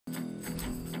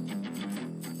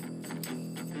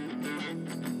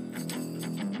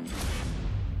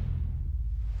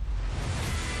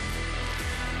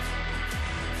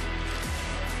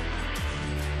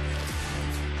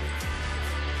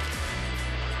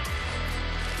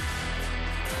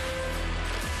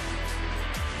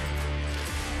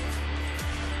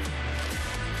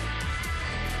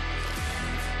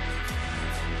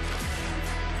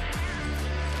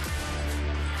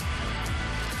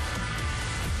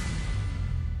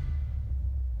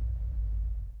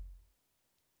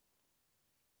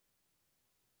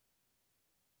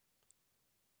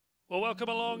Well, welcome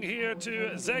along here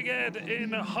to Szeged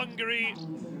in Hungary.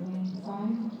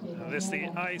 This is the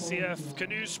ICF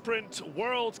Canoe Sprint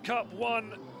World Cup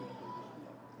 1.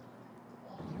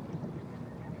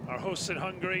 Our hosts in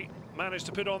Hungary managed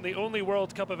to put on the only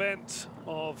World Cup event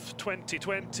of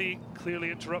 2020, clearly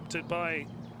interrupted by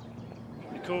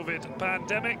the COVID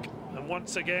pandemic, and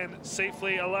once again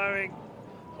safely allowing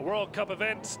a World Cup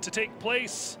event to take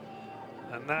place.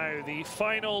 And now the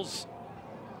finals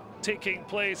taking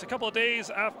place a couple of days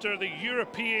after the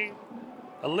European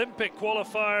Olympic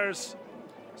qualifiers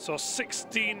saw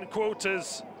 16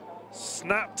 quotas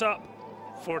snapped up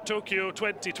for Tokyo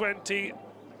 2020.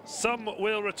 Some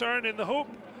will return in the hope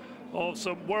of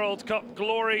some World Cup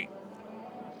glory.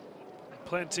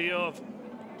 Plenty of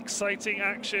exciting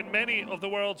action. Many of the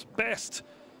world's best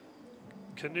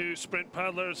canoe sprint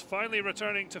paddlers finally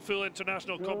returning to full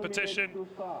international competition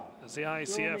as the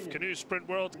ICF Canoe Sprint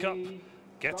World Cup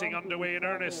getting underway in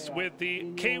earnest with the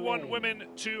K1 Women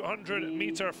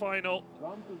 200-meter final.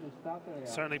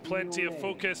 Certainly plenty of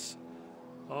focus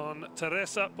on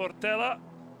Teresa Portela,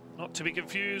 not to be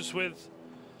confused with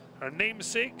her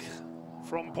namesake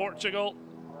from Portugal.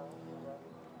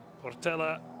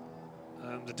 Portela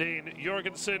and the Dane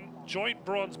Jorgensen, joint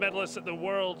bronze medalists at the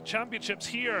World Championships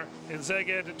here in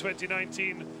Szeged in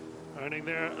 2019, earning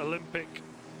their Olympic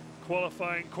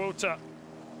qualifying quota.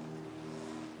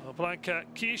 Blanca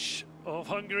Kish of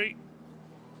Hungary.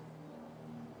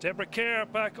 Deborah Kerr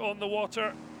back on the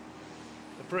water.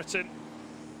 The Britain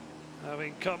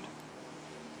having come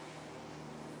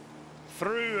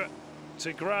through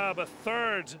to grab a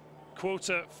third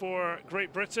quota for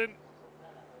Great Britain.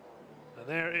 And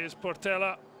there is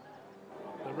Portela,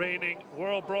 the reigning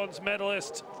world bronze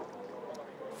medalist,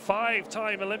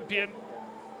 five-time Olympian.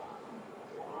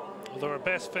 Although her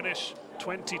best finish,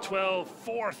 2012,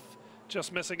 fourth,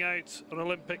 just missing out an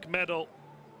Olympic medal.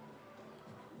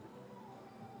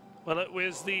 Well, it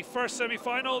was the first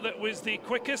semi-final that was the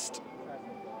quickest.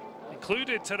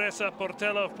 Included Teresa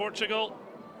Portela of Portugal,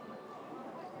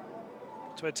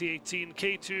 2018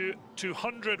 K2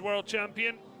 200 world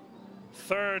champion.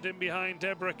 Third in behind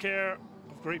Deborah Kerr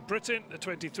of Great Britain, the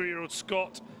 23-year-old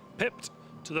Scot, pipped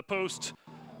to the post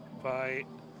by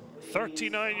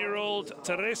 39-year-old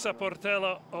Teresa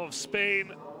Portela of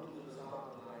Spain.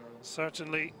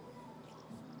 Certainly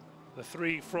the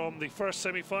three from the first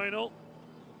semi-final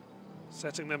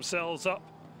setting themselves up.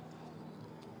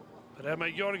 But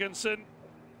May Jorgensen,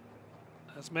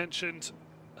 as mentioned,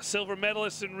 a silver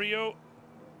medalist in Rio,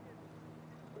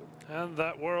 and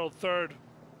that world third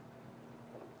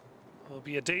will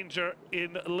be a danger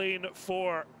in lane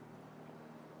 4.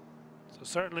 So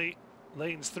certainly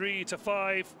lanes 3 to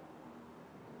 5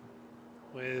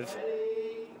 with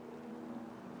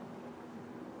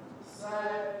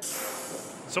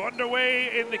so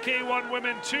underway in the K1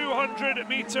 Women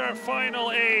 200-meter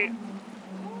Final A.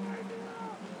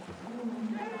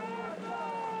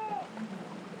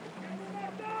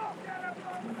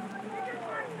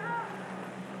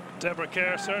 Deborah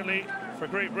Kerr certainly for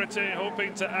Great Britain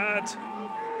hoping to add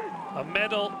a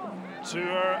medal to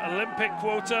her Olympic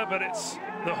quota, but it's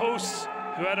the hosts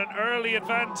who had an early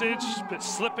advantage but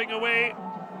slipping away.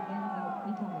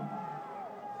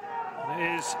 And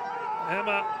it is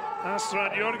Emma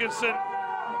Astrand Jorgensen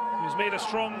who's made a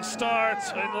strong start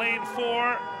in lane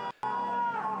 4,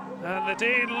 and the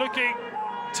Dane looking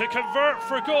to convert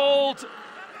for gold,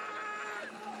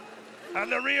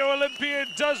 and the Rio Olympian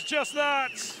does just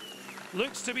that.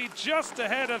 Looks to be just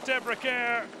ahead of Deborah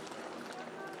Kerr,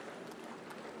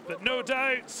 but no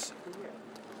doubt,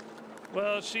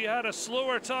 well, she had a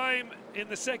slower time in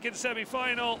the second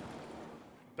semi-final,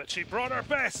 but she brought her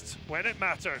best when it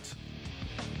mattered.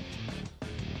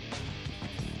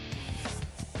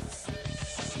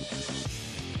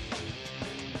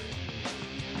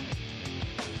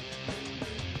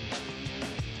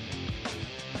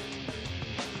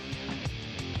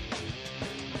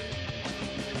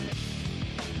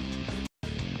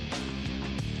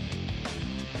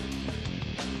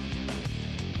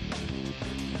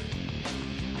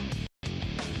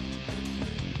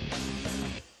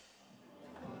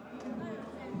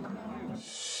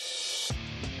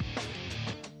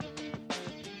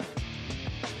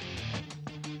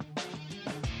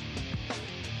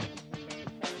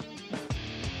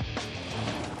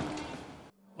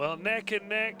 Well, neck and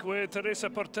neck with Teresa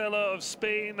Portela of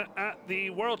Spain at the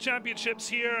World Championships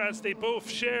here, as they both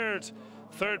shared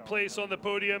third place on the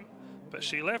podium, but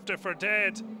she left her for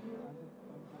dead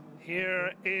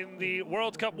here in the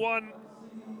World Cup 1,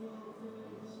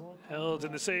 held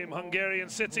in the same Hungarian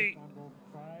city.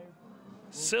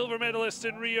 Silver medalist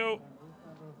in Rio,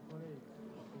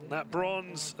 That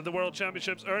bronze at the World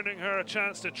Championships earning her a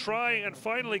chance to try and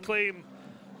finally claim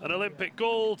an Olympic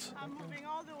gold. I'm moving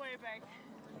all the way back.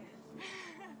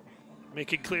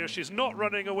 Making clear she's not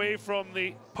running away from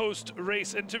the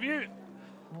post-race interview.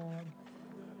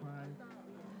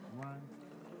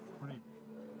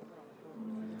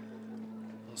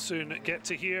 We'll soon get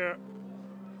to hear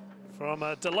from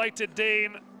a delighted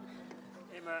Dane,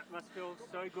 Emma. Must feel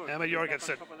so good. Emma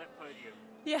Jorgensen.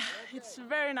 Yeah, it's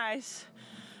very nice.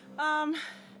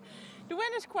 The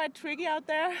wind is quite tricky out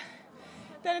there.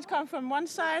 Then it comes from one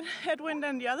side headwind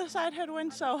and the other side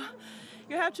headwind, so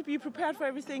you have to be prepared for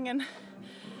everything. And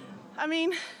I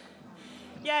mean,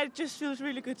 yeah, it just feels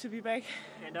really good to be back.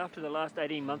 And after the last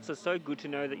 18 months, it's so good to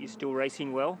know that you're still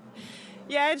racing well.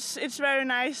 Yeah, it's very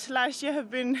nice. Last year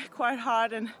have been quite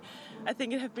hard, and I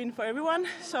think it have been for everyone.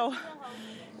 So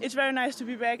it's very nice to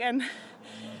be back, and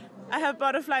I have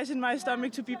butterflies in my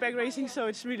stomach to be back racing, so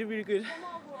it's really, really good.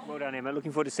 Well done, Emma.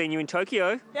 Looking forward to seeing you in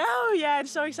Tokyo. Oh yeah,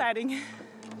 it's so exciting.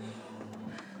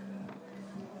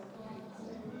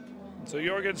 So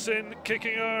Jorgensen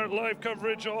kicking our live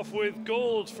coverage off with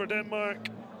gold for Denmark.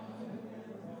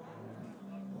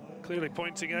 Clearly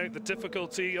pointing out the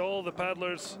difficulty all the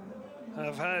paddlers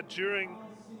have had during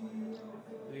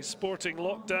the sporting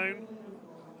lockdown.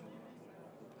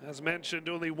 As mentioned,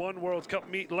 only one World Cup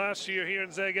meet last year here in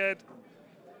Szeged.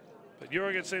 But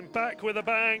Jorgensen back with a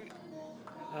bang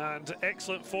and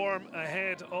excellent form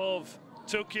ahead of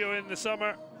Tokyo in the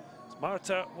summer. It's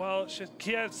Marta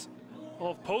Walczykiewicz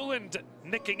of Poland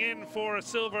nicking in for a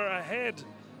silver ahead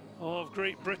of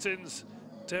Great Britain's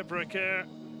Deborah Kerr.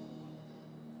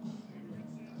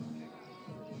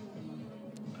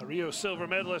 A Rio silver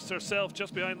medalist herself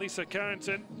just behind Lisa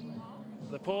Carrington,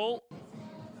 the pole.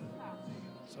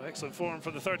 So excellent form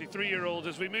for the 33-year-old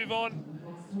as we move on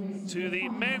to the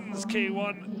men's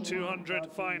K1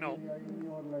 200 final.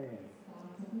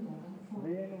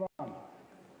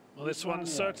 Well, this one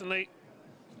certainly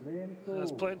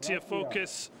has plenty of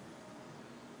focus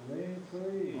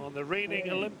on the reigning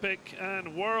Olympic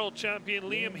and world champion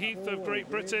Liam Heath of Great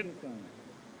Britain.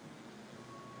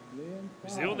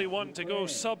 He's the only one to go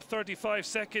sub 35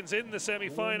 seconds in the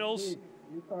semi-finals.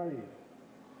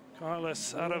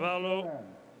 Carlos Aravallo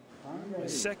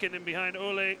is second in behind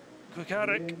Ole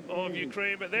Kayak of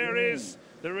Ukraine, but there is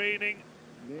the reigning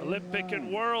Olympic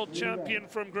and world champion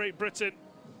from Great Britain.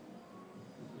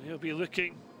 He'll be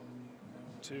looking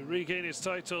to regain his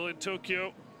title in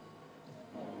Tokyo.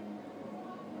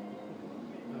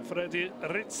 Freddy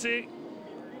Rizzi,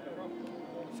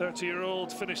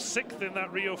 30-year-old, finished 6th in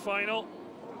that Rio final.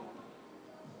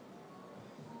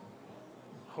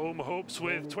 Home hopes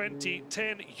with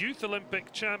 2010 Youth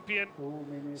Olympic champion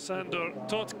Sandor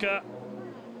Totka.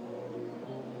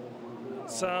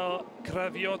 Sal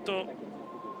Craviotto,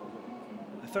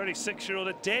 a 36-year-old,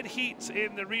 a dead heat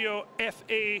in the Rio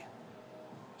FA,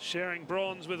 sharing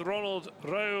bronze with Ronald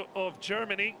Rau of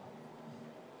Germany.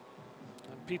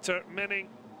 And Peter Menning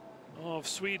of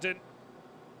Sweden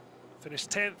finished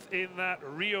 10th in that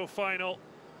Rio final,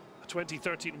 a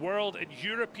 2013 world and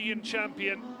European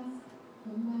champion.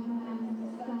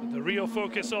 But the real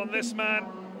focus on this man,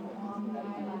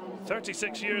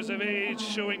 36 years of age,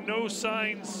 showing no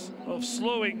signs of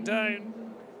slowing down.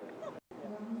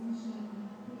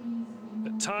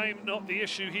 But time not the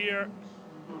issue here.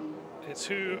 It's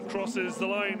who crosses the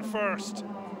line first.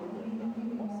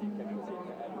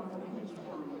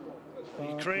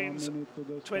 Ukraine's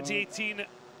 2018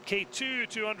 K2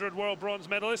 200 world bronze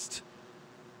medalist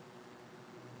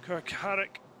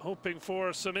Kayak hoping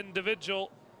for some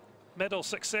individual medal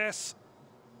success.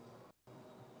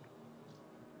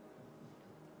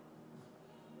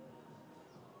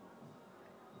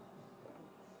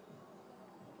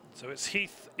 So it's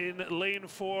Heath in lane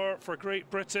 4 for Great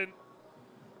Britain,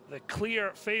 the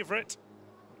clear favourite.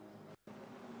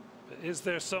 But is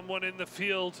there someone in the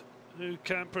field who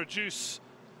can produce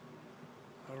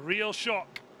a real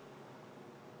shock?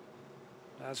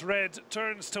 As red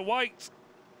turns to white.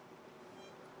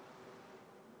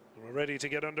 We're ready to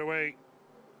get underway.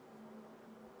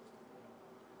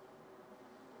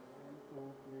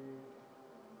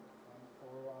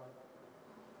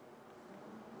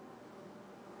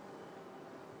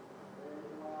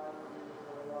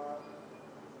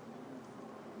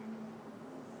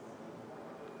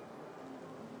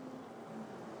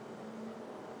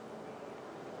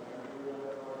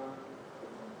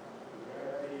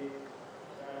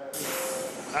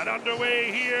 And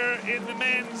underway here in the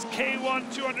men's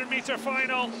K1 200-meter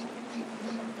final.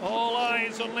 All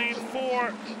eyes on lane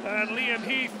 4 and Liam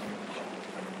Heath.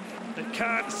 But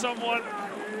can someone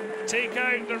take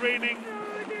out the reigning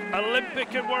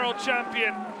Olympic and world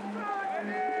champion?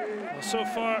 So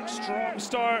far, strong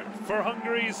start for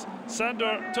Hungary's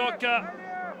Sándor Tokaj.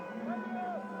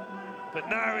 But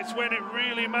now it's when it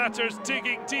really matters,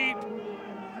 digging deep.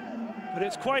 But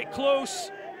it's quite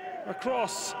close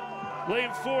across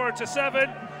lane 4 to 7.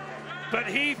 But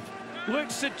Heath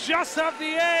looks to just have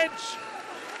the edge.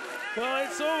 Well,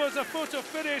 it's always a photo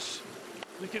finish.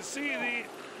 We can see the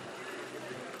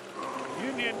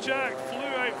Union Jack flew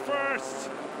out first.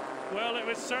 Well, it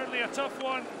was certainly a tough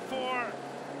one for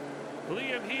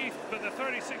Liam Heath, but the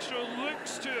 36-year-old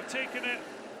looks to have taken it.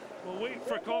 We'll wait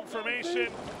for confirmation.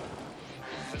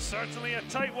 It's certainly a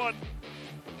tight one.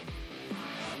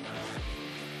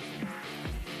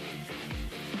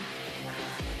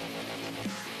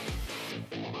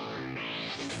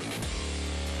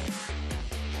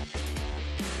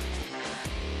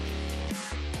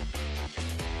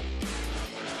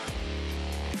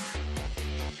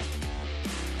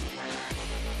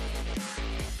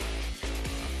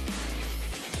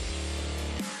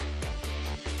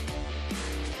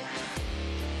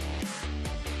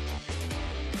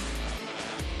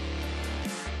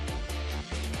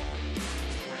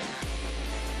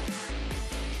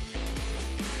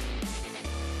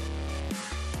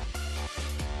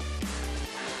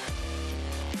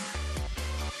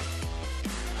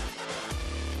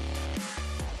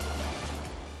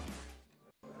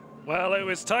 Well, it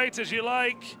was tight as you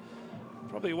like.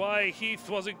 Probably why Heath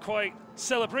wasn't quite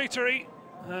celebratory,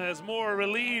 as more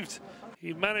relieved.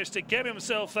 He managed to get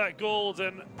himself that gold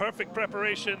and perfect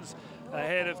preparations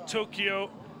ahead of Tokyo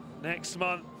next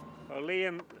month. Well,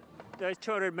 Liam, those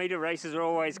 200-metre races are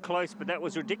always close, but that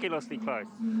was ridiculously close.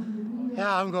 Yeah,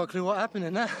 I haven't got a clue what happened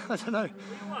in that. I don't know.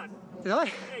 You won. Did I?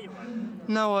 Yeah, you won.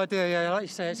 No idea, yeah. Like you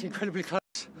say, it's incredibly close.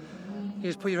 You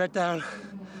just put your head down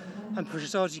and push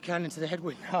as hard as you can into the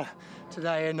headwind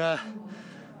today, and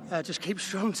just keep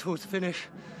strong towards the finish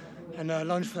and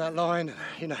lunge for that line.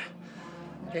 You know,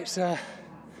 it's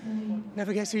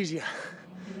never gets easier.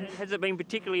 Has it been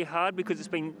particularly hard because it's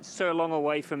been so long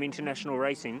away from international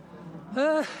racing?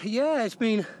 Yeah, it's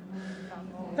been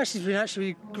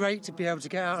actually great to be able to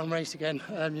get out and race again.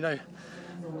 You know,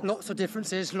 lots of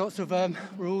differences, lots of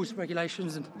rules,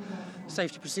 regulations, and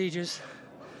safety procedures,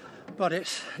 but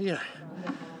it's, you know,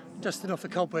 dusting off the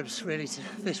cobwebs really to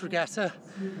this regatta,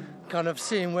 kind of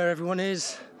seeing where everyone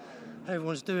is, how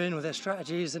everyone's doing with their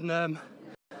strategies, and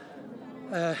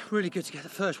really good to get the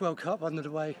first World Cup under the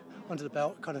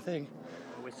belt kind of thing.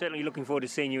 Well, we're certainly looking forward to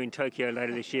seeing you in Tokyo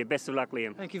later this year. Best of luck,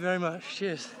 Liam. Thank you very much.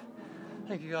 Cheers.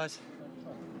 Thank you, guys.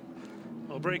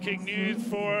 Well, breaking news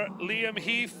for Liam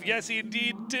Heath. Yes, he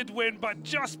indeed did win, but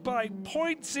just by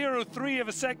 0.03 of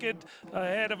a second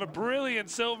ahead of a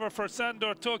brilliant silver for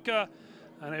Sándor Tokaj.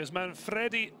 And it was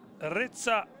Manfredi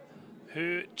Rizza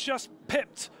who just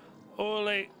pipped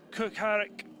Ole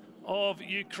Kukharik of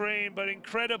Ukraine, but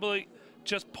incredibly,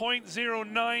 just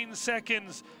 0.09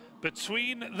 seconds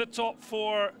between the top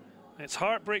four. It's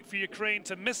heartbreak for Ukraine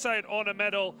to miss out on a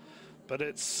medal, but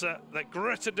it's that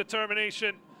grit and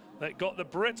determination that got the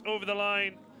Brit over the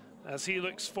line as he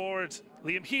looks forward,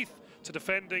 Liam Heath, to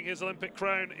defending his Olympic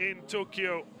crown in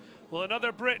Tokyo. Well,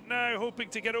 another Brit now hoping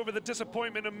to get over the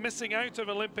disappointment of missing out of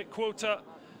Olympic quota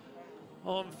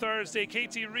on Thursday.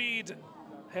 Katie Reed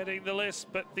heading the list,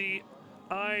 but the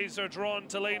eyes are drawn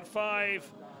to lane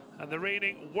 5 and the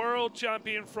reigning world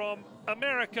champion from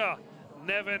America,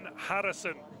 Nevin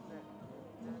Harrison.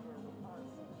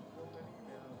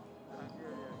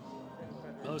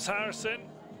 Well, it's Harrison,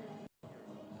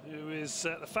 who is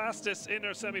the fastest in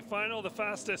her semi-final, the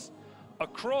fastest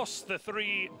across the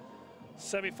 3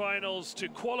 semi-finals to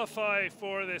qualify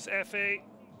for this FA,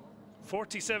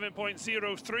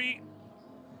 47.03.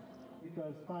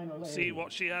 See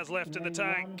what she has left in the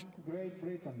tank. Great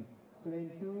Britain.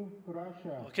 Lane 2, Russia.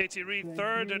 Well, Katie Reed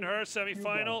third in her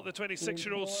semi-final, the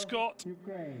 26-year-old Scot.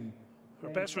 Ukraine. Her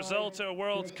best result at a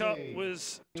World Cup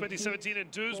was 2017 in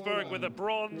Duisburg with a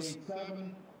bronze. Lane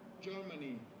 7,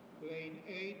 Germany. Lane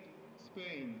 8,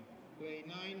 Spain. Lane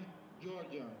 9,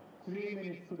 Georgia. 3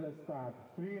 minutes to the start.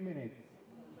 3 minutes.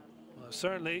 Well,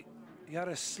 certainly,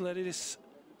 Yaroslavidis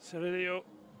Cirilio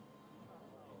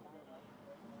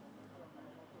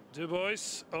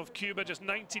Dubois of Cuba, just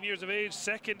 19 years of age,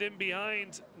 second in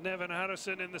behind Nevin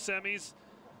Harrison in the semis.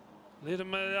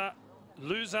 Lidmila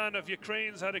Luzan of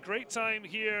Ukraine's had a great time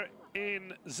here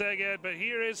in Szeged, but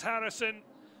here is Harrison,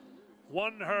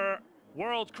 won her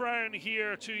world crown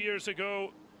here 2 years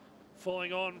ago,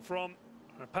 following on from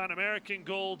her Pan American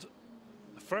gold,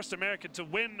 the first American to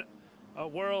win a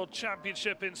world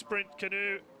championship in sprint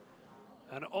canoe,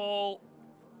 and all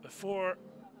before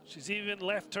she's even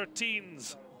left her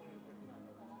teens.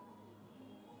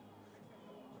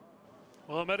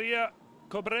 Well, Maria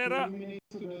Corbera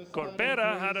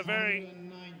had a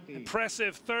very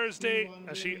impressive Thursday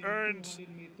as she earned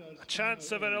a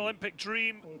chance of an Olympic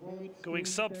dream, going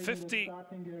sub-50.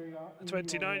 The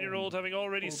 29-year-old having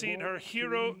already seen her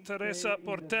hero, Teresa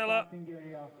Portela,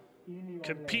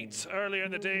 compete earlier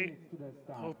in the day,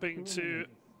 hoping to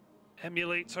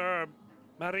emulate her.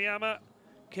 Mariama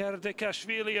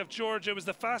Kerdekashvili of Georgia was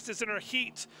the fastest in her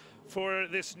heat for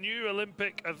this new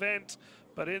Olympic event,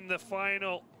 but in the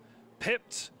final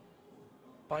pipped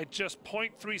by just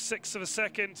 0.36 of a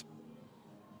second.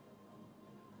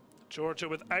 Georgia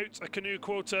without a canoe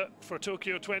quota for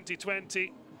Tokyo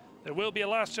 2020. There will be a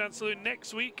last chance saloon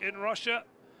next week in Russia,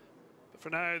 but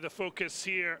for now the focus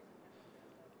here,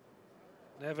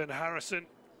 Nevin Harrison,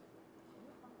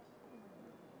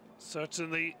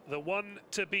 certainly the one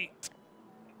to beat.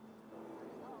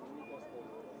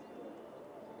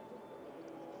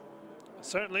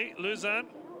 Certainly Lausanne,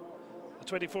 the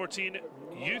 2014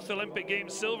 Youth Olympic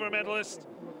Games silver medalist,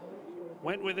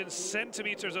 went within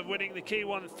centimetres of winning the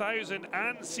K1000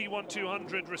 and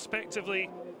C1200 respectively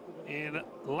in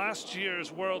last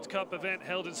year's World Cup event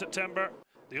held in September.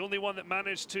 The only one that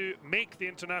managed to make the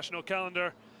international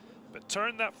calendar, but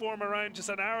turned that form around just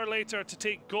an hour later to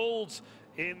take gold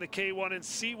in the K1 and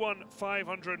C1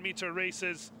 500-metre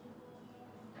races.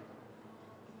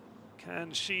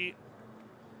 Can she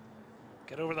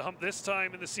get over the hump this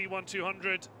time in the C1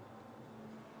 200?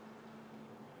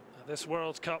 This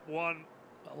World Cup won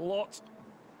a lot,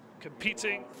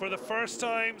 competing for the first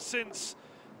time since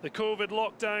the COVID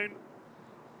lockdown.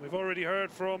 We've already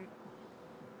heard from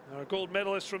our gold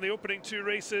medalists from the opening two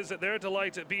races that they're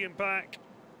delighted at being back.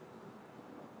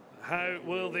 How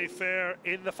will they fare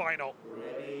in the final?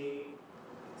 Ready,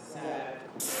 set.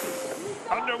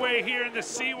 Underway here in the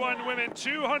C1 Women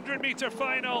 200-metre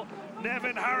final.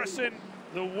 Nevin Harrison,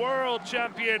 the world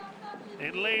champion,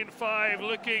 in lane 5,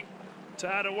 looking to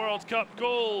add a World Cup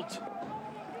gold.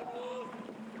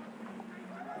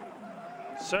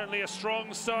 Certainly a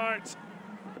strong start,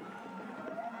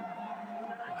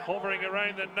 hovering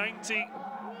around the 90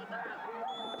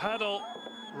 paddle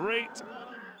rate,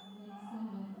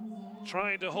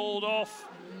 trying to hold off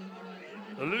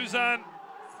Lausanne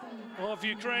of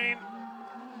Ukraine.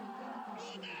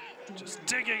 Just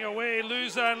digging away,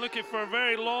 Lausanne looking for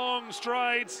very long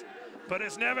strides, but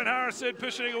it's Nevin Harrison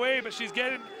pushing away, but she's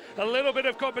getting a little bit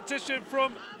of competition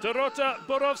from Dorota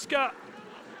Borowska.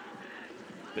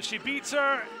 But she beats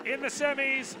her in the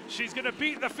semis. She's going to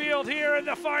beat the field here in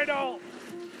the final.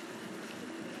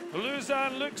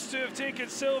 Lausanne looks to have taken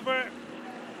silver.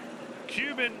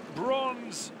 Cuban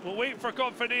bronze will wait for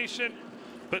confirmation,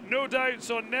 but no doubts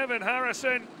on Nevin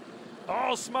Harrison.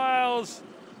 All smiles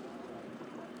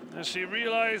as she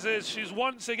realizes she's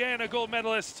once again a gold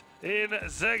medalist in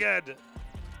Szeged.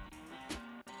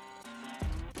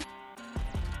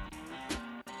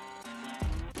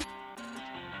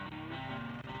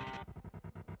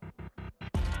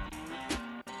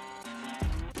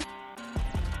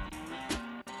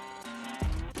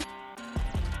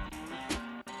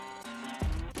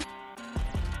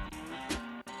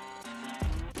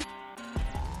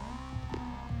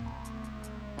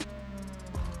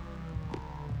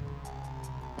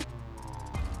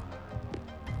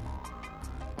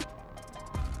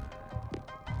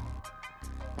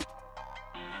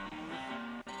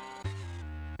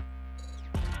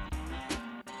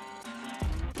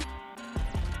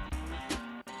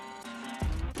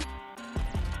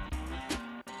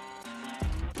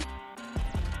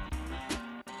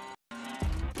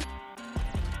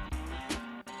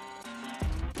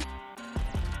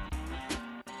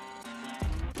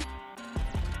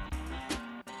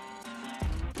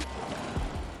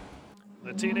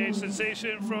 The teenage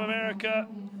sensation from America,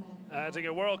 adding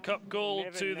a World Cup gold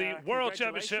Nevin, to the World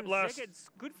Championship last. Szeged's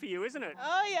good for you, isn't it?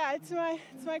 Oh yeah, it's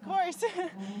my course.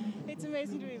 It's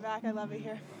amazing to be back. I love it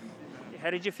here. How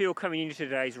did you feel coming into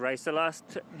today's race? The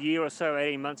last year or so,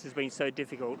 18 months, has been so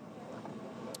difficult.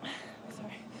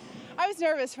 Sorry. I was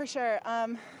nervous for sure.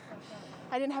 I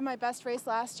didn't have my best race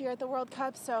last year at the World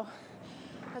Cup, so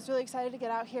I was really excited to get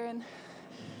out here and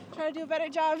try to do a better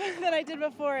job than I did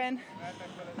before, and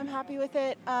I'm happy with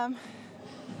it.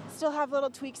 Still have little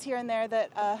tweaks here and there that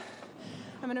I'm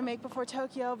going to make before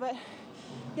Tokyo, but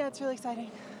yeah, it's really exciting.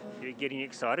 You're getting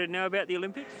excited now about the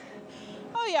Olympics?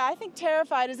 Oh yeah, I think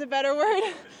terrified is a better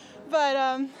word,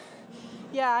 but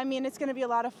yeah, I mean, it's going to be a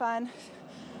lot of fun.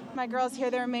 My girls here,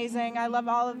 they're amazing. I love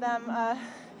all of them,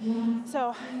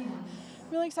 so I'm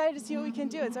really excited to see what we can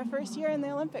do. It's our first year in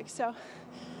the Olympics, so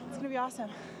it's going to be awesome.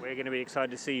 We're going to be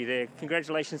excited to see you there.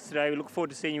 Congratulations today. We look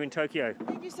forward to seeing you in Tokyo.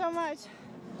 Thank you so much.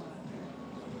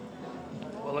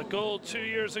 Well, Well, a gold 2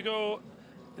 years ago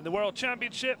in the World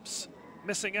Championships,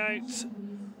 missing out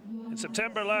in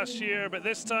September last year, but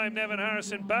this time Nevin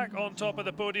Harrison back on top of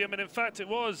the podium, and in fact it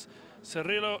was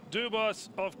Cirilo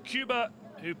Dubos of Cuba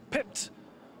who pipped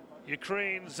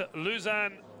Ukraine's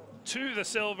Luzan to the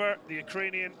silver. The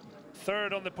Ukrainian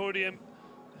third on the podium,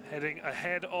 heading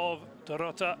ahead of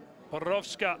Dorota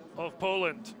Borowska of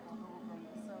Poland.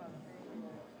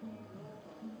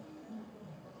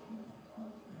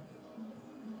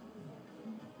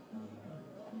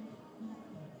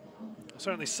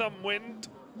 Certainly some wind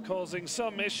causing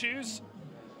some issues,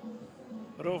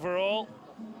 but overall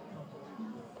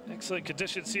excellent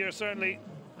conditions here. Certainly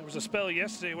there was a spell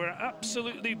yesterday where it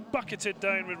absolutely bucketed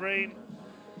down with rain.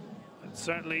 It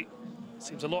certainly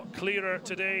seems a lot clearer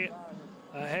today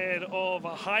ahead of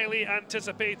a highly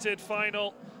anticipated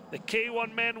final, the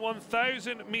K1 men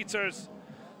 1,000 meters.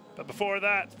 But before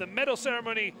that, the medal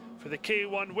ceremony for the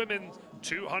K1 women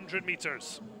 200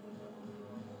 meters.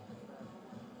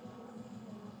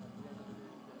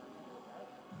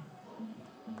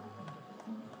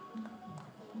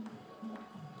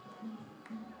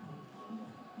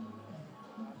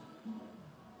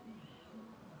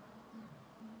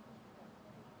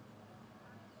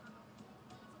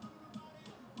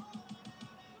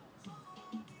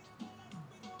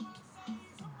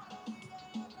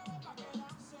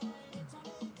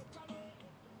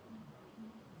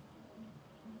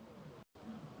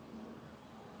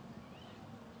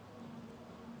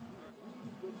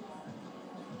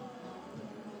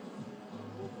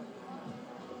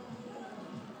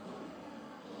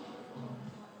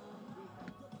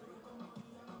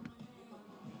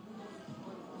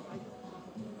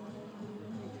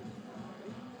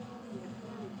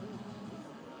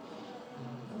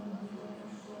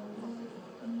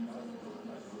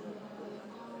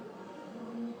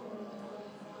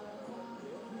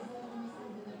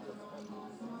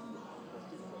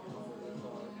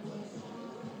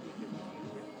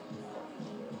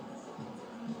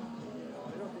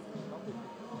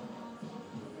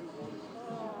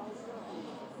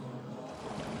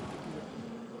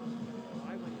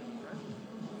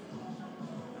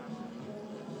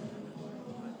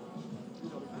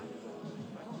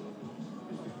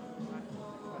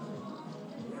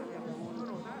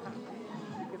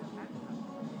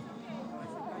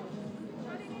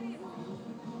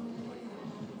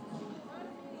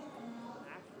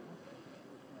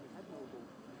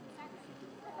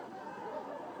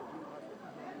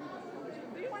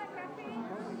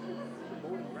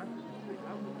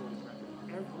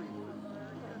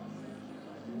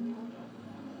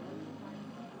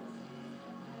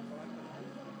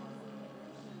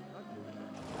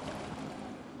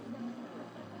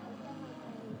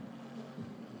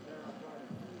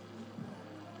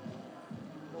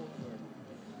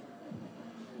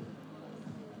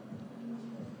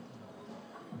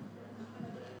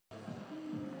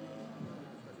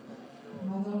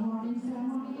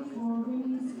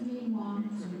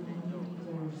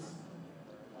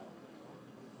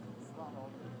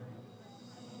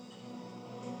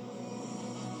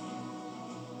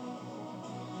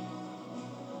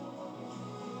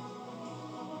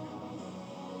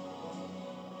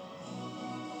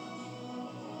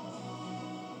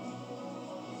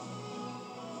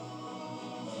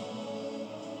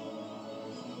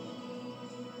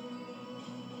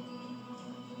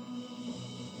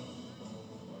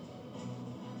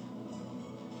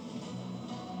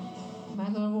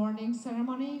 Medal awarding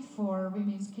ceremony for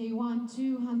women's K1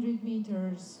 200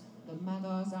 meters. The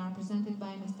medals are presented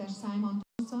by Mr. Simon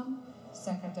Thompson,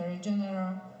 Secretary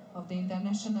General of the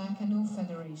International Canoe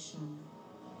Federation.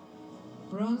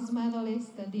 Bronze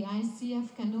medalist at the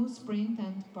ICF Canoe Sprint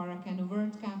and Para-Canoe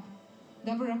World Cup,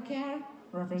 Deborah Kerr,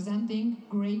 representing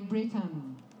Great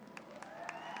Britain.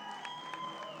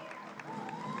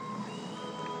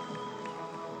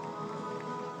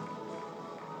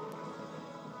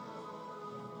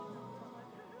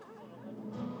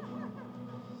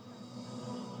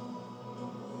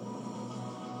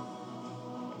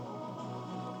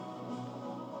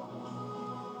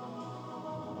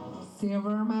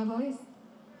 Silver medalist,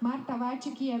 Marta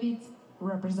Wajcikiewicz,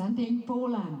 representing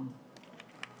Poland.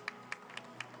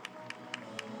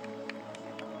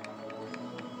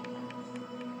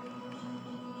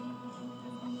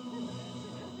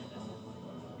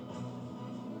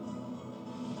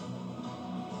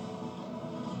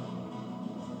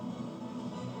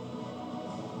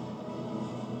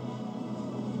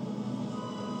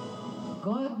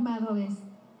 Gold medalist,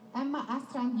 Emma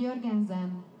Astrand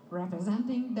Jørgensen,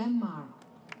 representing Denmark.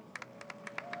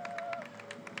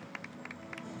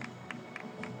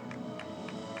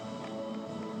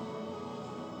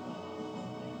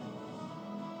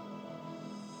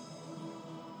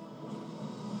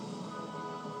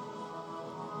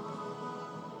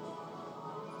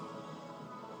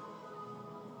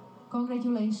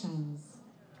 Congratulations.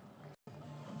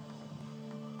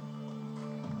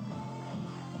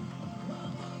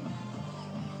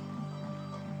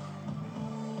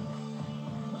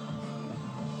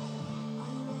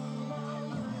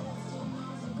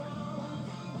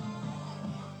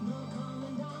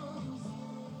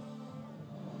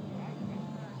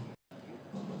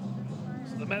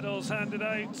 The medals handed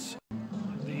out.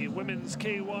 The women's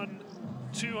K1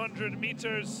 200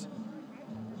 meters,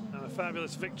 and a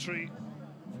fabulous victory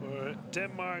for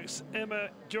Denmark's Emma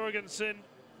Jorgensen.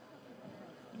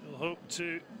 We'll hope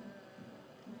to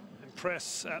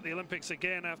impress at the Olympics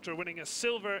again after winning a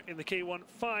silver in the K1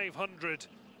 500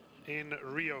 in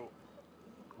Rio.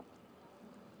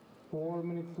 4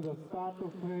 minutes to the start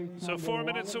of race. So 4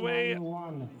 minutes away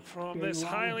from this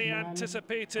highly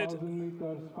anticipated 1,000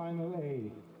 meters final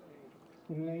A.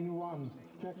 In lane 1,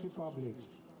 Czech Republic.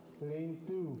 Lane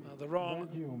 2, the wrong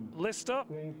Belgium. list up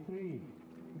Lane 3,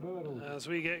 Belarus. as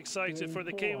we get excited for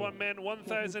the K1 men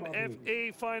 1000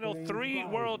 FA final. 3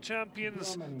 world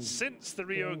champions since the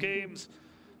Rio Games.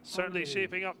 Certainly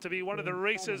shaping up to be one of the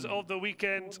races of the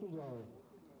weekend.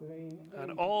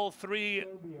 And all 3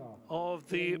 of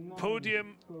the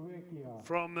podium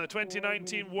from the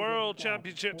 2019 World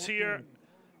Championships here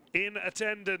in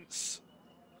attendance.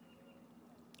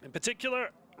 In particular,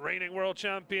 reigning world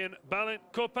champion Balint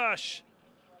Kopash,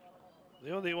 the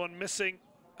only one missing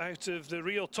out of the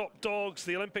real top dogs.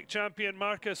 The Olympic champion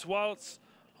Marcus Waltz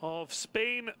of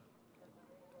Spain,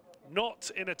 not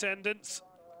in attendance.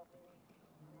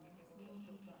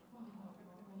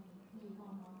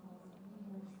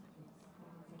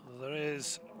 There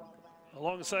is,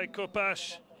 alongside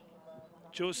Kopash,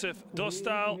 Joseph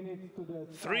Dostal,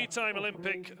 3-time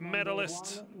Olympic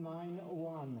medalist.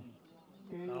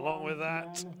 And along with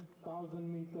that,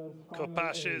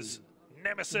 Kopash's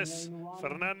nemesis,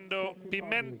 Fernando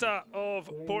Pimenta of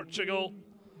Portugal,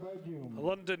 a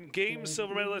London Games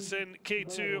silver medalist in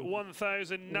K2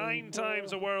 1000, 9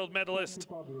 times a world medalist,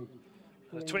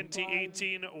 a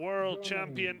 2018 world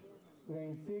champion.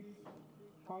 Lane 6,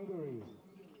 Hungary.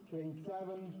 Lane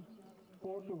 7,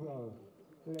 Portugal.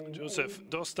 Joseph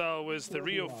Dostal was the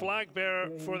Rio flag bearer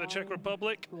for the Czech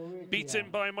Republic, beaten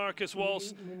by Marcus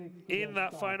Waltz in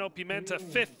that final. Pimenta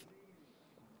 5th.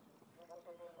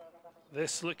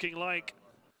 This looking like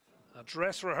a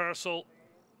dress rehearsal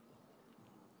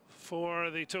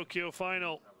for the Tokyo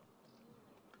final.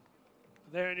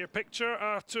 There in your picture,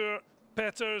 Arthur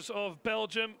Peters of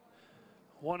Belgium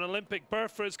won Olympic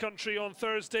berth for his country on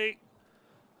Thursday.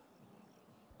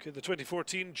 Could the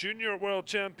 2014 junior world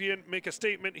champion make a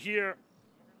statement here?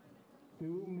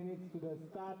 2 minutes to the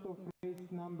start of race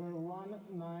number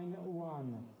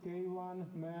 191.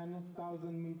 K1 men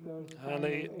 1000 meters.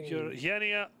 Ale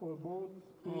Jurjenia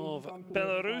of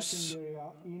Belarus.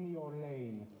 In your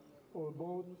lane. Or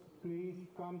both, please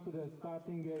come to the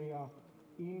starting area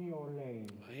in your lane.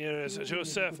 Here is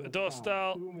Joseph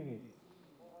Dostal.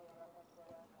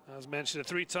 As mentioned, a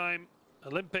 3-time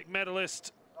Olympic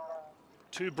medalist.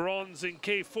 2 bronze in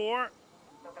K4.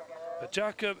 But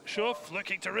Jakob Schoff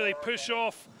looking to really push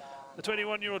off the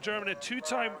 21-year-old German, a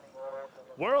 2-time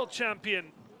world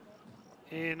champion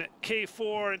in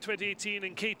K4 in 2018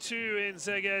 and K2 in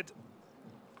Szeged.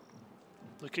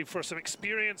 Looking for some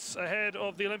experience ahead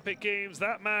of the Olympic Games.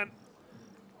 That man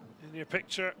in your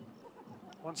picture,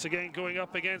 once again going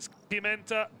up against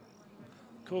Pimenta.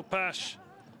 Kopash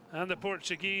and the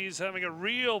Portuguese having a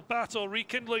real battle,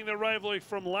 rekindling their rivalry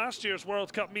from last year's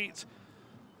World Cup meet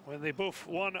when they both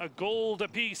won a gold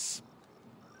apiece.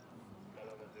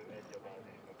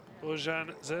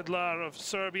 Bojan Zedlar of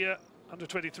Serbia, under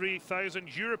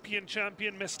 23,000 European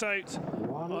champion, missed out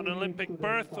on Olympic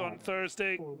berth on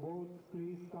Thursday.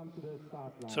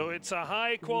 So it's a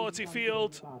high quality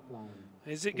field.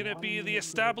 Is it going to be the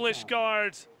established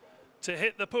guard to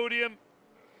hit the podium?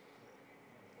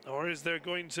 Or is there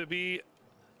going to be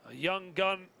a young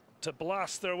gun to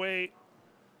blast their way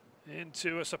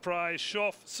into a surprise?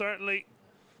 Schoff, certainly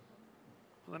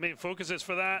the main focus is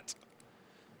for that.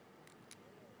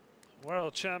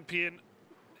 World champion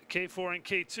K4 and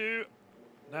K2,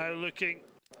 now looking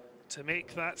to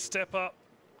make that step up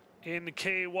in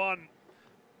K1.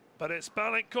 But it's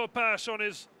Balint Kopash on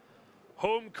his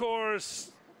home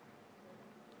course,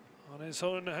 on his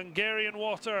own Hungarian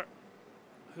water,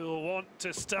 who will want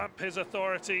to stamp his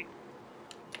authority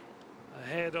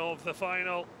ahead of the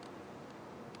final.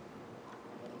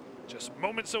 Just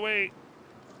moments away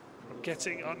from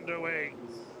getting underway.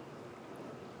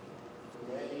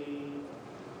 Ready,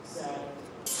 set.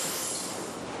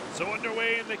 So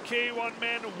underway in the K1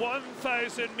 men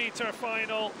 1,000 meter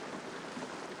final.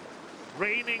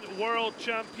 Reigning world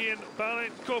champion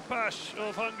Balint Kopash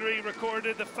of Hungary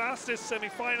recorded the fastest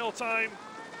semi-final time.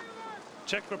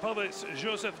 Czech Republic's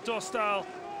Josef Dostal,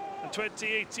 and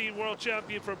 2018 world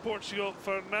champion from Portugal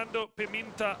Fernando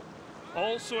Pimenta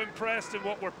also impressed in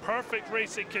what were perfect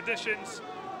racing conditions.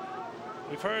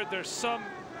 We've heard there's some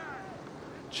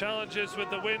challenges with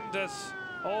the wind, as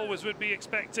always would be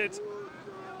expected.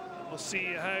 We'll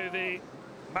see how they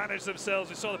manage themselves.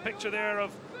 We saw the picture there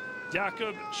of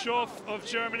Jakob Schoff of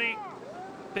Germany.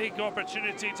 Big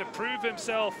opportunity to prove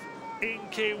himself in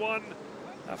K1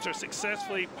 after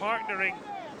successfully partnering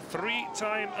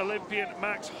three-time Olympian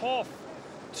Max Hoff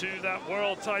to that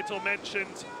world title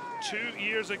mentioned 2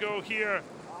 years ago here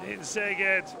in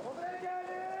Szeged.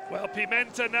 Well,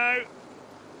 Pimenta now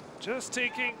just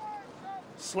taking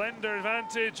slender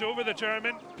advantage over the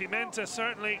German. Pimenta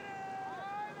certainly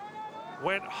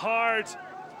went hard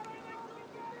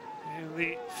in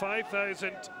the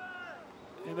 5,000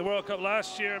 in the World Cup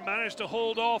last year, managed to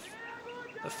hold off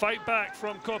the fight back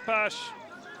from Kopash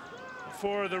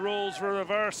before the roles were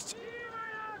reversed.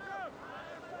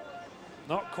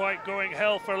 Not quite going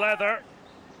hell for leather.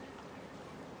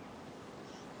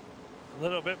 A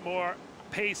little bit more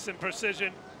pace and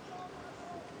precision.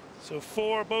 So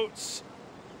 4 boats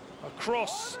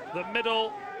across the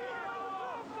middle.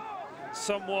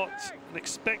 Somewhat an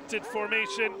expected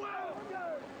formation,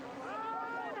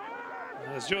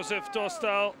 as Josef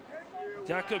Dostal,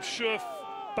 Jakob Schoff,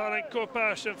 Balint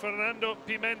Kopash and Fernando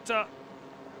Pimenta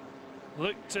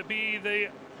look to be the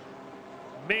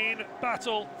main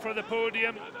battle for the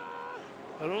podium.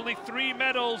 There are only 3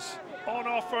 medals on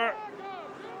offer.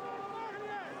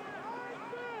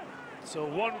 So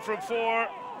 1 from 4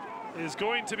 is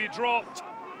going to be dropped.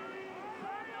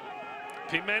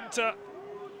 Pimenta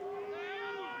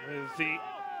with the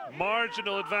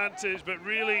marginal advantage, but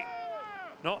really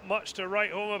not much to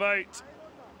write home about.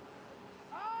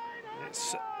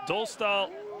 It's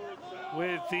Dostal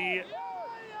with the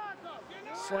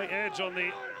slight edge on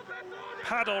the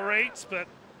paddle rates, but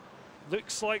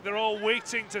looks like they're all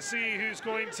waiting to see who's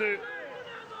going to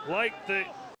light the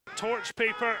torch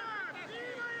paper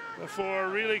before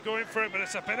really going for it. But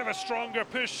it's a bit of a stronger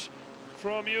push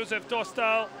from Josef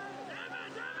Dostal.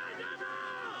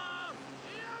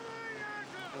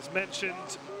 As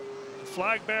mentioned,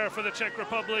 flag bearer for the Czech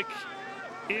Republic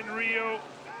in Rio,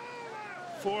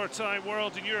 4-time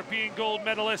world and European gold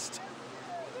medalist.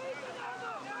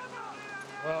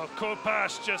 Well,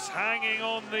 Kopash just hanging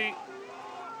on the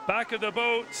back of the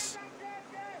boats,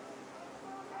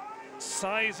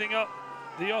 sizing up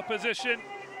the opposition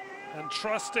and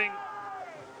trusting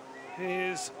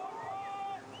his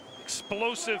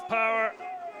explosive power.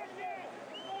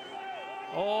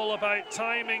 All about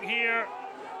timing here,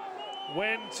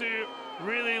 when to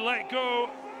really let go.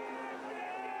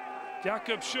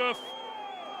 Jakob Schoff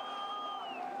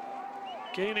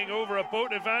gaining over a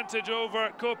boat advantage over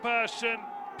Kopash and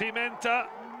Pimenta.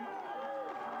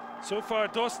 So far,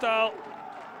 Dostal,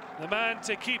 the man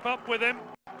to keep up with him.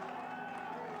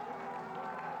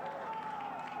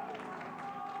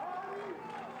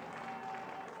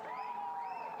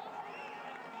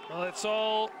 Well, it's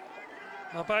all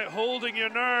about holding your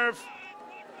nerve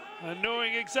and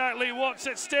knowing exactly what's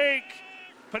at stake.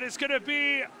 But it's going to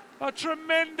be a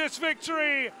tremendous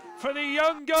victory for the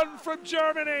young gun from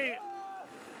Germany.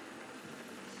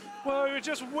 Well, we were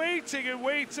just waiting and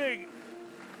waiting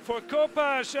for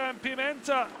Kopash and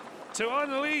Pimenta to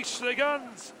unleash the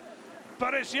guns.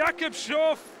 But it's Jakob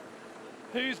Schoff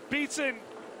who's beaten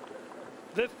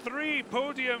the 3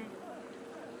 podium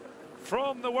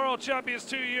from the world champions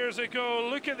 2 years ago.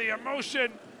 Look at the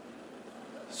emotion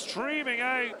streaming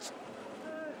out.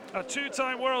 A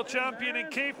 2-time world champion in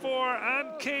K4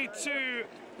 and K2.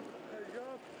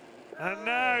 And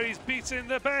now he's beaten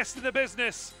the best in the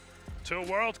business to a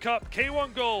World Cup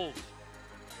K1 gold.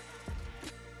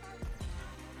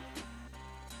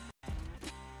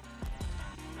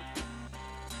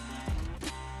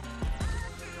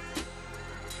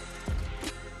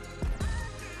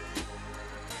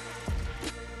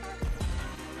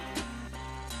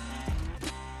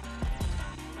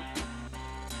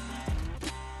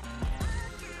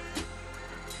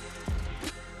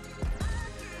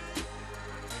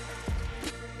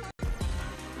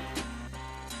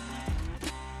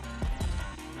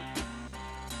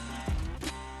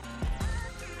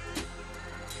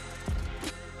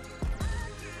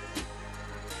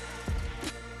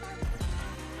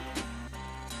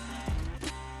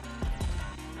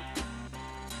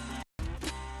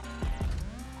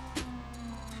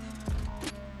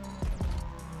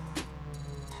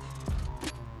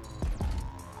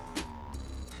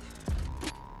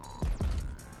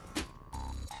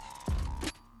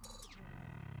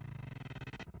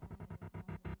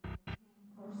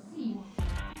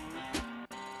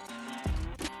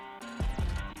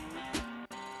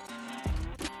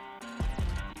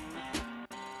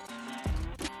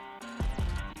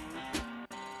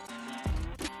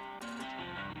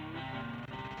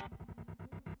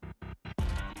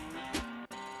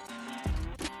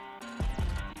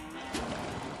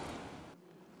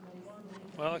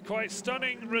 Well, a quite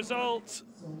stunning result.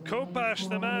 Kopash,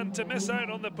 the man to miss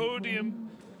out on the podium,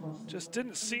 just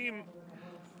didn't seem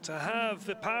to have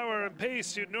the power and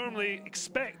pace you'd normally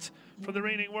expect from the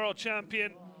reigning world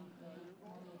champion.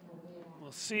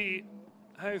 We'll see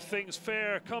how things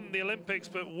fare come the Olympics,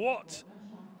 but what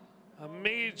a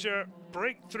major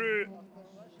breakthrough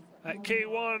at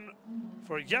K1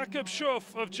 for Jakob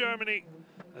Schoff of Germany,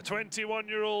 a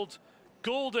 21-year-old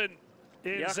golden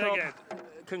in Jakob, Szeged.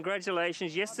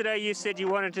 congratulations. Yesterday you said you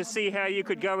wanted to see how you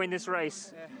could go in this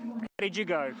race. How did you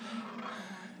go?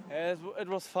 It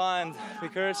was fine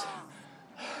because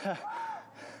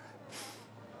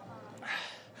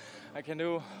I can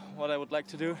do what I would like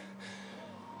to do.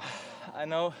 I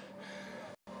know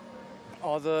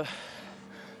all the...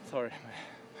 Sorry,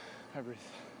 my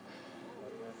breath.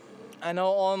 I know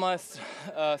all my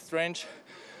strengths,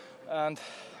 and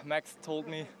Max told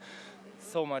me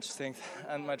so much things,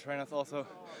 and my trainers also.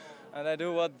 And I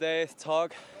do what they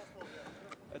talk.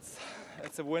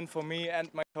 It's a win for me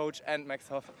and my coach and Max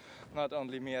Hoff, not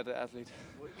only me as an athlete.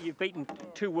 You've beaten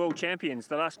 2 world champions.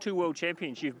 The last 2 world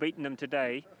champions, you've beaten them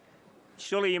today.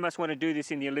 Surely you must want to do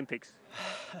this in the Olympics.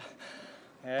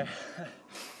 Yeah,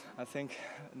 I think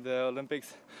the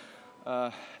Olympics,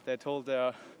 they told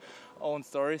their own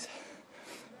stories.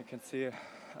 You can see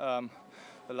the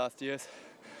last years.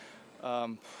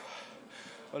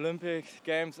 Olympic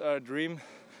Games are a dream.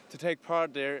 To take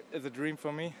part there is a dream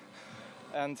for me.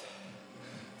 And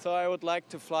so I would like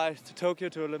to fly to Tokyo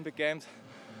to Olympic Games,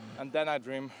 and then I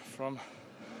dream from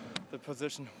the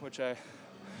position which I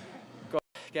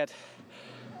get.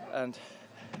 And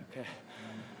okay,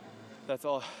 that's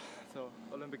all. So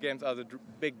Olympic Games are the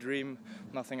big dream,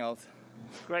 nothing else.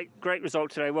 Great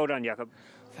result today. Well done, Jakob.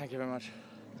 Thank you very much.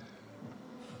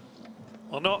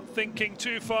 Well, not thinking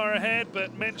too far ahead,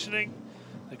 but mentioning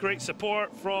the great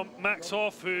support from Max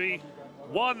Hoff, who he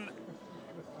won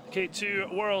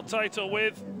K2 world title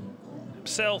with,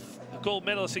 himself a gold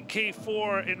medalist in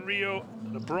K4 in Rio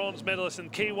and a bronze medalist in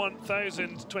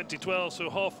K1000 2012. So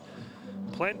Hoff,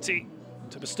 plenty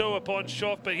to bestow upon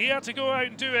Schoff, but he had to go out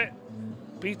and do it,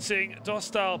 beating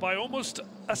Dostal by almost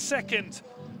a second,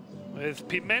 with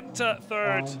Pimenta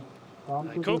third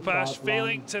and Kopash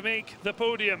failing to make the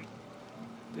podium.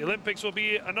 The Olympics will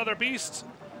be another beast,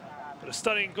 but a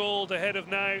stunning gold ahead of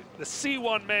now the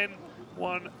C1 men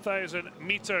 1,000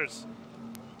 meters.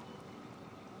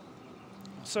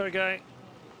 Sergei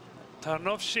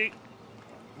Tarnovsky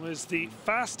was the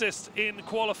fastest in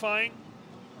qualifying,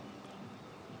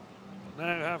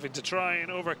 now having to try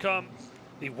and overcome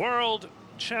the world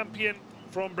champion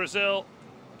from Brazil,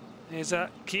 is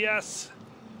Kayak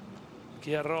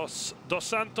dos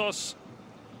Santos.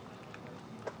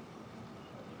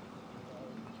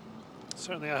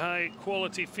 Certainly a high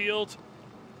quality field.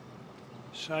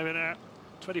 Scheibiner,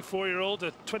 24-year-old,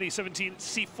 a 2017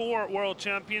 C4 world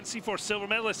champion, C4 silver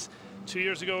medalist 2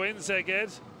 years ago in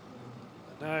Szeged.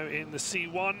 Now in the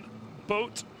C1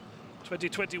 boat,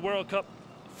 2020 World Cup,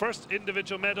 first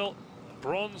individual medal,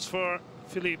 bronze for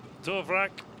Filip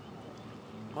Dovrak,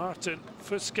 Martin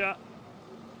Fuska.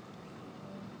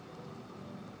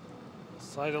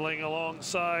 Sidling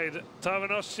alongside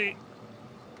Tarnovsky,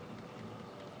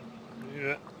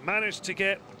 who managed to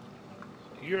get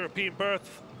European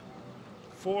berth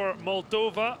for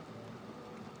Moldova,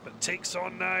 but takes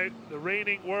on now the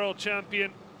reigning world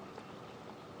champion,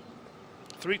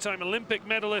 3-time Olympic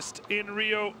medalist in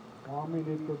Rio. 1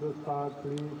 minute to the start,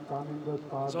 please. Come in the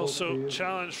start. He's also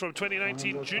challenged from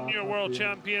 2019 junior world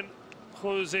champion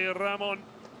Jose Ramon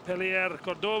Pellier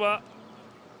Cordoba,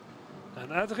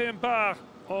 and Adrien Barre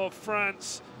of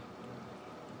France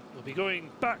will be going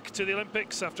back to the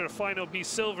Olympics after a final B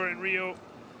silver in Rio.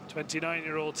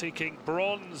 29-year-old taking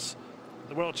bronze at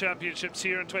the World Championships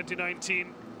here in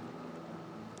 2019.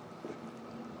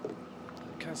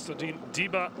 Constantin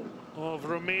Diba of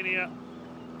Romania,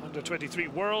 under 23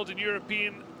 world and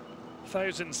European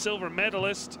 1,000 silver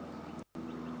medalist,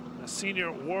 a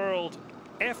senior world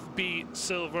FB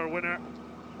silver winner.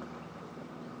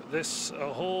 This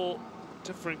a whole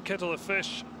different kettle of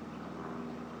fish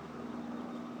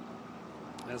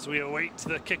as we await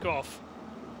the kickoff.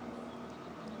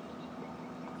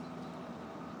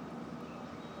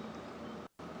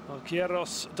 Kayak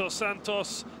dos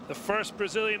Santos, the first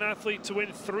Brazilian athlete to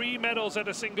win 3 medals at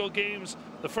a single games,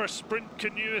 the first sprint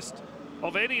canoeist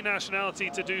of any nationality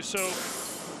to do so.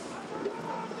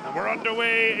 And we're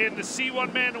underway in the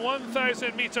C1 men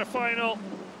 1,000 meter final.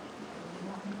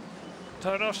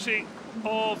 Tarnovsky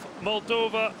of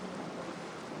Moldova,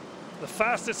 the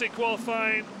fastest in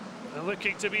qualifying and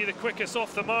looking to be the quickest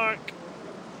off the mark.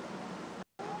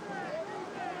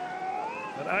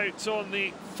 But out on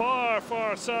the far,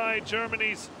 far side,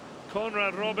 Germany's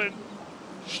Konrad Robin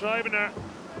Schreiber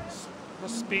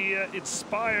must be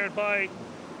inspired by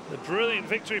the brilliant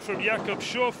victory from Jakob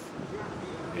Schöff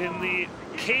in the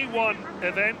K1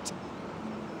 event.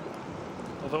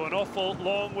 Although an awful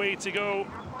long way to go.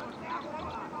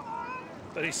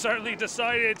 But he certainly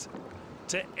decided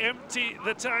to empty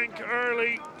the tank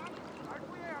early.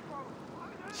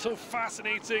 So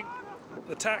fascinating,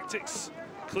 the tactics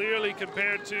clearly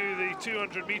compared to the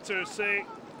 200 meters, say.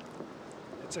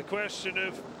 It's a question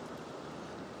of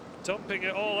dumping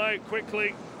it all out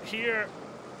quickly. Here,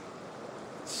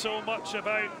 so much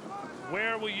about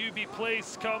where will you be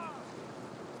placed come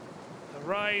the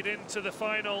ride into the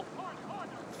final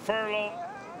furlong.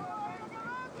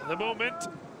 At the moment,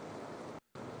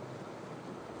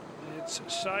 it's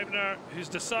Scheibner who's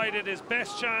decided his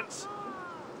best chance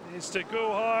is to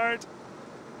go hard,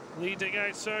 leading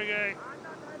out Sergei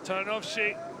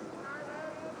Tarnovsky,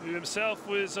 who himself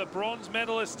was a bronze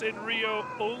medalist in Rio,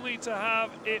 only to have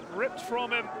it ripped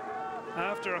from him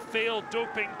after a failed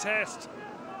doping test.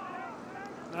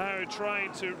 Now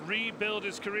trying to rebuild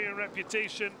his career and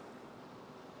reputation.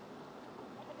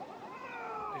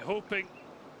 Hoping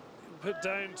he'll put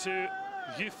down to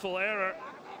youthful error.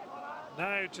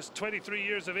 Now just 23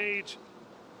 years of age.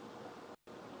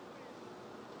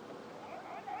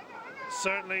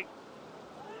 Certainly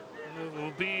it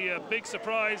will be a big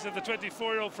surprise if the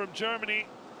 24-year-old from Germany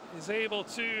is able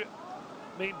to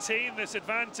maintain this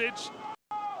advantage.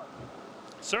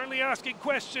 Certainly asking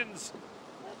questions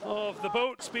of the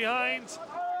boats behind,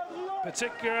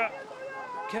 particularly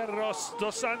Carlos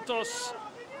dos Santos,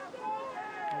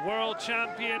 world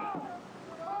champion,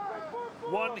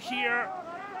 won here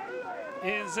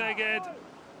in Szeged,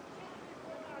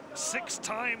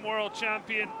 six-time world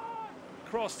champion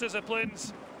cross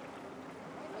disciplines.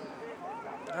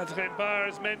 Adrien Barr,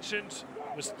 as mentioned,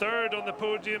 was third on the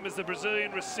podium as the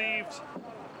Brazilian received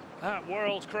that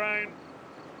world crown.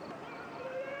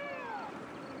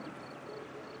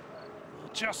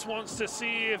 Just wants to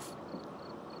see if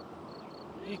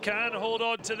he can hold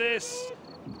on to this.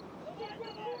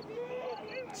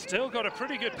 Still got a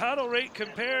pretty good paddle rate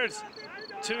compared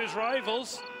to his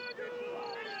rivals.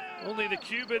 Only the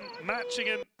Cuban matching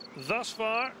him thus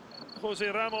far, Jose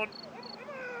Ramon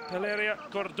Peleria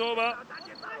Cordoba.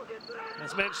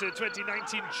 As mentioned, the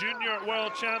 2019 Junior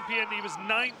World Champion. He was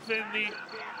 9th in the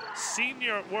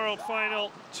Senior World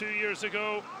Final 2 years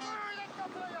ago.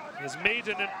 His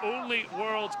maiden and only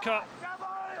World Cup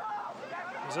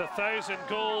was 1,000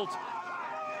 gold.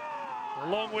 A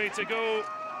long way to go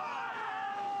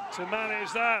to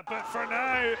manage that, but for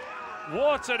now,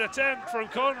 what an attempt from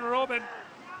Konrad Robin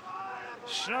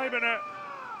Schreiber,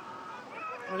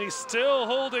 and he's still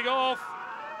holding off.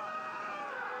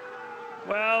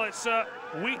 Well, it's a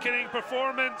weakening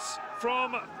performance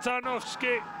from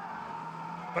Tarnovsky,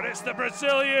 but it's the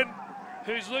Brazilian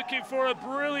who's looking for a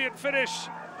brilliant finish.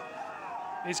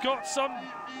 He's got some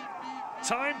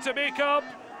time to make up.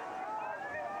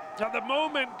 At the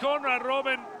moment, Konrad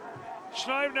Robin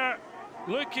Schreiber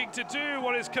looking to do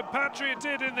what his compatriot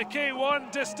did in the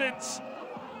K1 distance.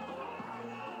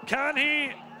 Can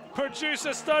he produce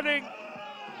a stunning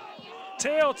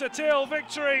tail-to-tail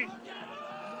victory?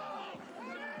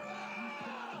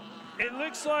 It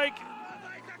looks like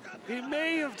he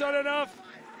may have done enough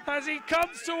as he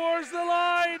comes towards the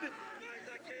line.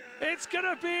 It's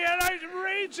gonna be an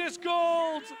outrageous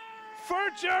gold for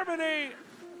Germany.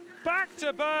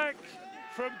 Back-to-back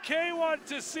from K1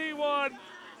 to C1.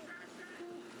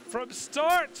 From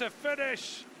start to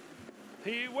finish,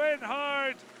 he went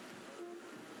hard.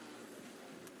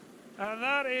 And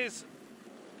that is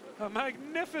a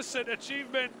magnificent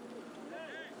achievement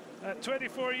at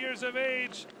 24 years of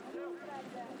age,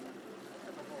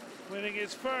 winning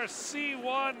his first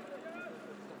C1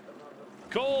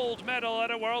 gold medal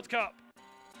at a World Cup.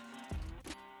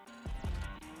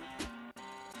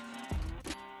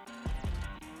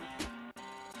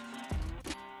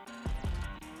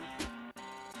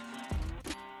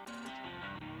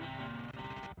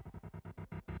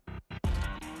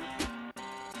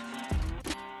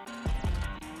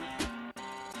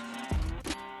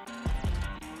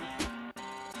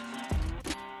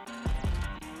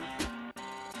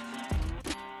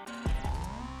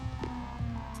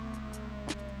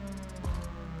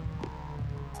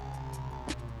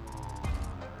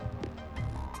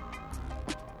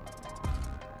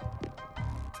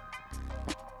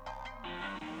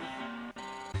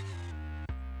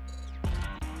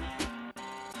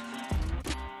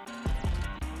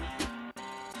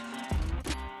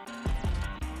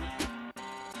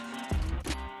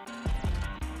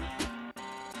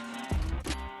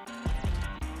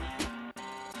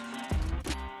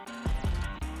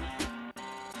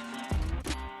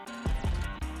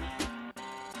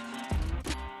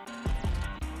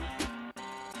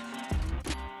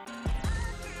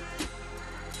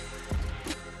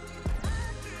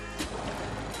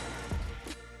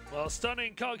 Well,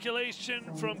 stunning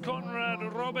calculation from Konrad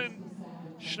Robin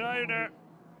Schneider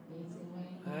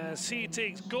as he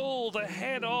takes gold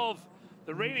ahead of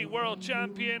the reigning world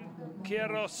champion,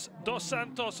 Queiroz dos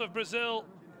Santos of Brazil.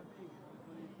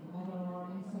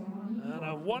 And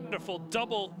a wonderful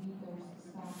double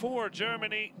for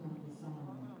Germany.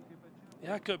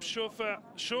 Jakob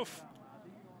Schuff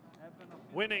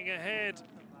winning ahead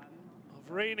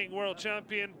of reigning world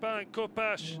champion Ban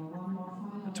Kopash,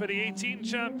 and 2018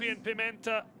 champion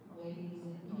Pimenta,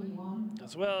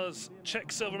 as well as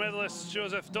Czech silver medalist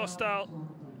Josef Dostal.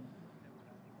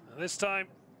 And this time,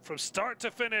 from start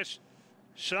to finish,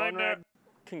 Schneider. Konrad,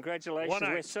 congratulations.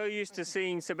 We're so used to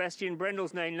seeing Sebastian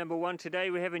Brendel's name #1. Today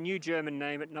we have a new German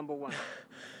name at #1.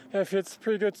 Yeah, it feels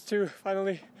pretty good to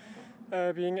finally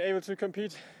being able to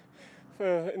compete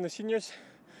in the seniors,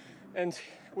 and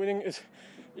winning is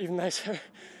even nicer.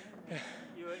 Yeah.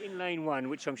 You were in lane 1,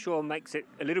 which I'm sure makes it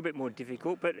a little bit more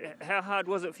difficult, but how hard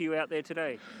was it for you out there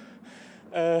today?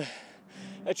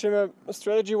 Actually, my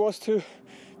strategy was to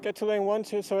get to lane 1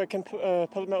 so I can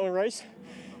pilot my own race,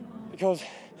 because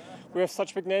we have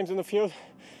such big names in the field,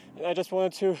 and I just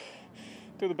wanted to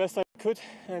do the best I could,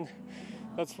 and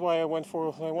that's why I went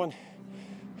for lane 1.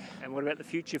 And what about the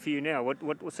future for you now?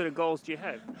 What sort of goals do you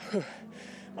have?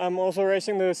 I'm also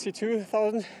racing the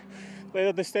C2000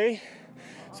 later this day,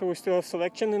 so we still have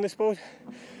selection in this boat,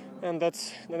 and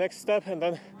that's the next step, and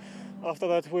then after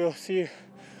that we'll see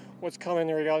what's coming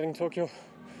regarding Tokyo.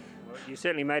 Well, you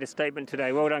certainly made a statement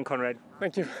today. Well done, Konrad.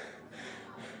 Thank you.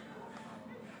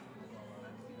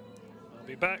 I'll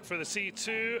be back for the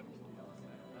C2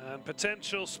 and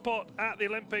potential spot at the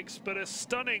Olympics, but a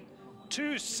stunning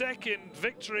 2-second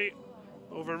victory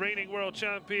over reigning world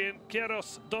champion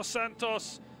Queiroz dos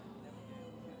Santos.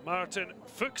 Martin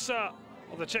Fuchsa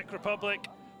of the Czech Republic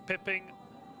pipping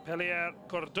Pelier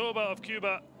Cordoba of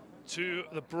Cuba to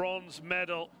the bronze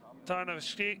medal.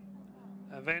 Tarnavsky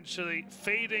eventually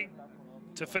fading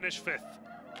to finish 5th.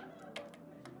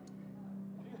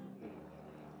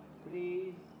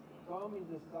 Please come in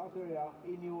the start area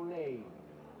in your lane.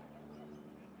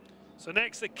 So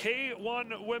next, the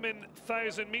K1 women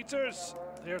 1,000 meters.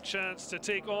 Their chance to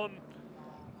take on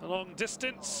a long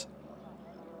distance.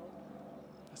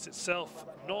 It's itself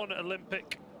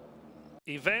non-Olympic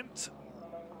event.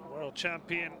 World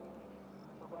champion,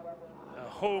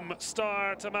 home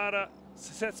star Tamara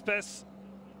Cespedes,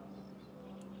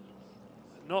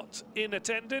 not in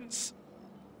attendance.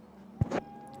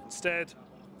 Instead,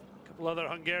 a couple other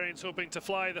Hungarians hoping to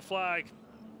fly the flag.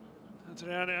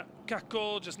 Adriana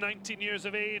Kakol, just 19 years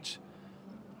of age,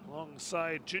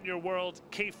 alongside junior world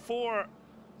K4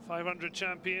 500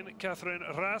 champion Catherine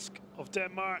Rask of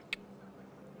Denmark.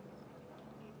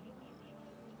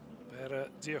 Vera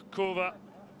Diakova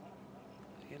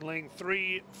in lane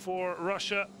 3 for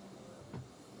Russia.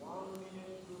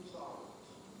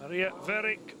 Maria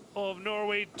Verik of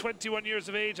Norway, 21 years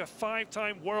of age, a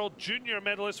 5-time world junior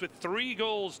medalist with 3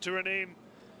 goals to her name.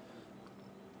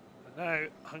 Now,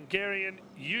 Hungarian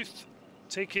youth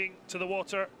taking to the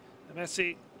water.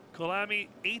 Messi Kolami,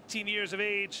 18 years of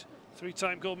age,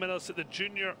 3-time gold medalist at the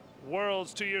Junior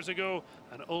Worlds 2 years ago.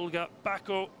 And Olga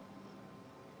Bako,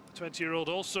 20-year-old,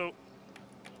 also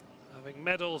having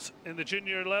medals in the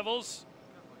junior levels.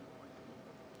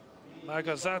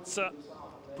 Magazatsa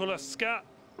Pulaska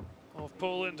of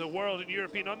Poland, a world and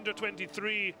European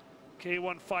under-23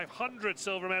 K1 500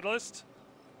 silver medalist.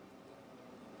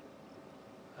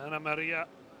 Anna Maria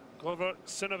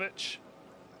Govorksinovic.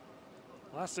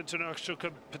 Last international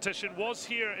competition was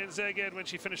here in Szeged when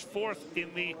she finished 4th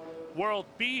in the World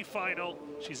B final.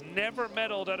 She's never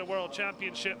medaled at a World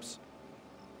Championships.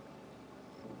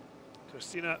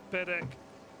 Kristina Pedek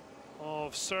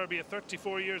of Serbia,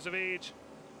 34 years of age,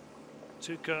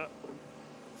 took a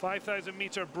 5,000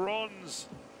 meter bronze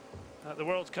at the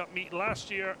World Cup meet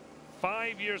last year,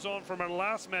 5 years on from her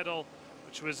last medal,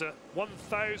 which was a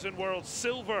 1,000 world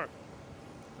silver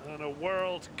and a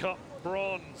World Cup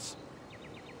bronze.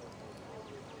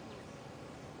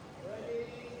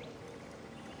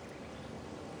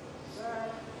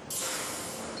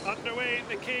 Underway in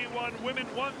the K1 women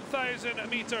 1,000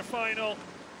 meter final.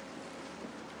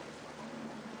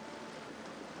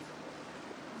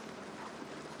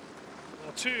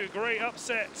 Well, 2 great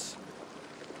upsets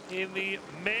in the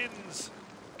men's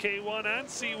K1 and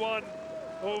C1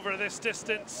 over this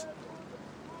distance.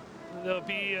 There'll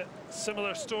be a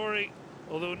similar story,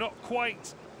 although not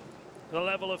quite the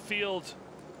level of field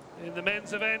in the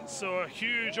men's event, so a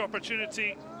huge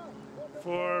opportunity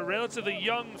for a relatively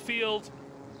young field.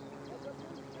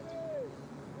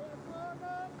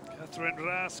 Catherine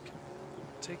Rask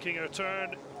taking her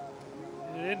turn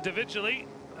individually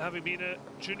having been a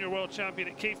junior world champion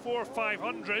at K4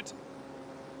 500,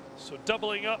 so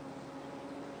doubling up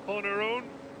on her own.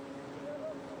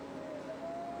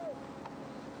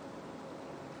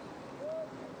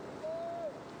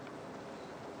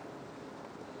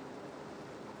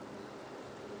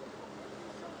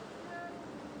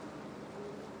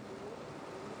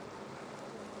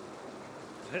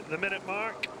 Hit the minute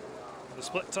mark, the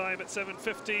split time at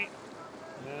 7:50,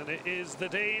 and it is the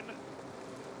Dane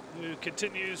who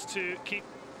continues to keep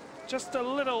just a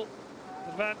little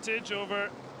advantage over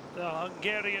the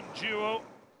Hungarian duo.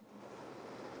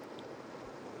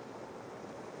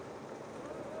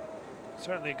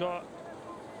 Certainly got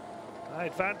an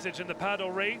advantage in the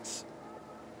paddle rates.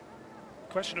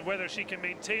 Question of whether she can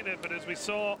maintain it, but as we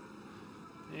saw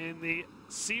in the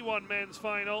C1 men's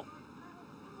final,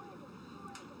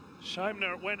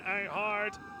 Scheimner went out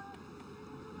hard,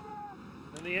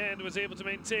 and in the end was able to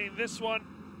maintain this one.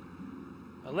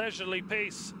 A leisurely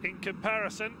pace in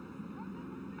comparison.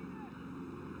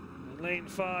 In lane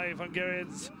 5,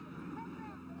 Hungarians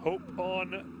hope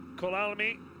on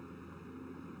Kolalmi.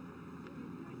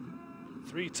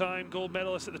 Three-time gold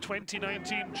medalist at the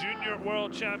 2019 Junior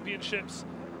World Championships.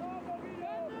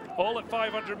 All at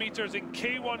 500 meters in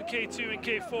K1, K2 and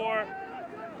K4.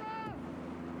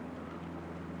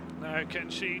 Now can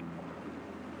she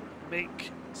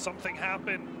make something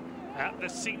happen at the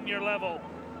senior level?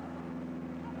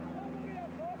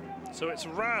 So it's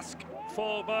Rask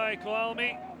followed by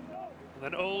Kolalmi, and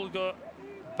then Olga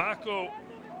Bako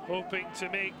hoping to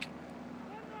make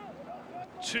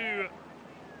a 2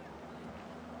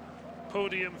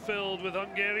 podium filled with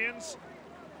Hungarians,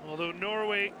 although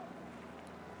Norway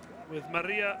with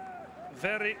Maria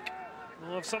Verik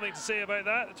will have something to say about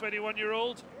that, the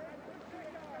 21-year-old.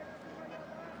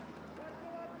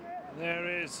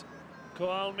 There is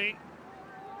Kolalmi,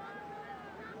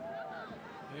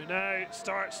 who now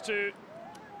starts to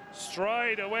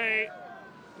stride away.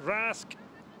 Rask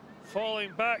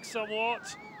falling back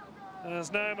somewhat,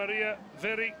 as now Maria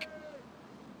Verik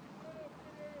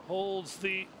holds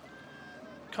the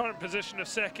current position of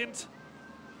second.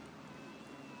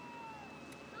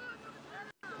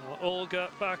 Olga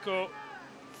Bako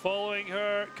following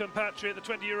her compatriot, the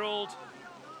 20-year-old,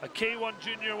 a K1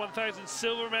 Junior 1000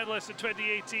 silver medalist in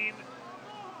 2018,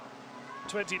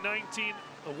 2019,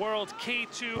 a World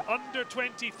K2 under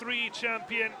 23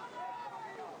 champion.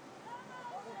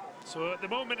 So at the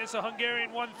moment it's a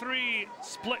Hungarian 1-3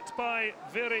 split by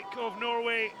Verik of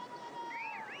Norway.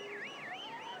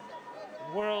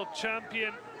 World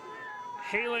champion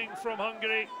hailing from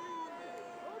Hungary.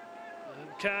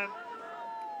 And can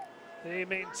they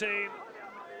maintain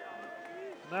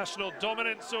national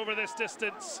dominance over this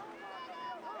distance?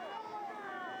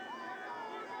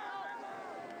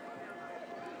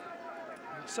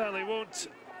 It certainly won't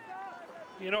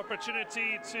be an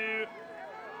opportunity to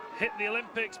hit the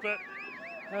Olympics, but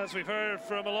as we've heard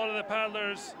from a lot of the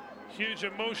paddlers, huge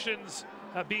emotions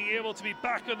at being able to be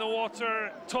back on the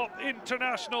water, top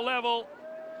international level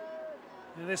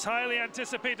in this highly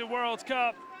anticipated World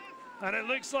Cup. And it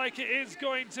looks like it is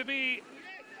going to be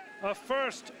a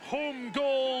first home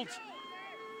gold.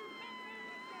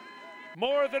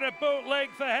 More than a boat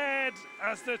length ahead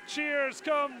as the cheers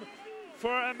come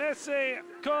for May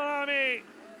Kolalmi.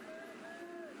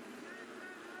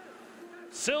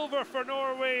 Silver for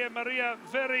Norway and Maria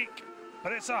Verik,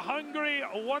 but it's a Hungary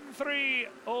 1-3.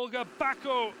 Olga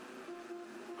Bako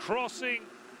crossing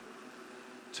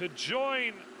to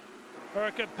join her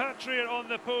compatriot on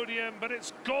the podium, but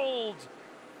it's gold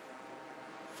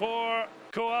for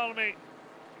Kolalmi.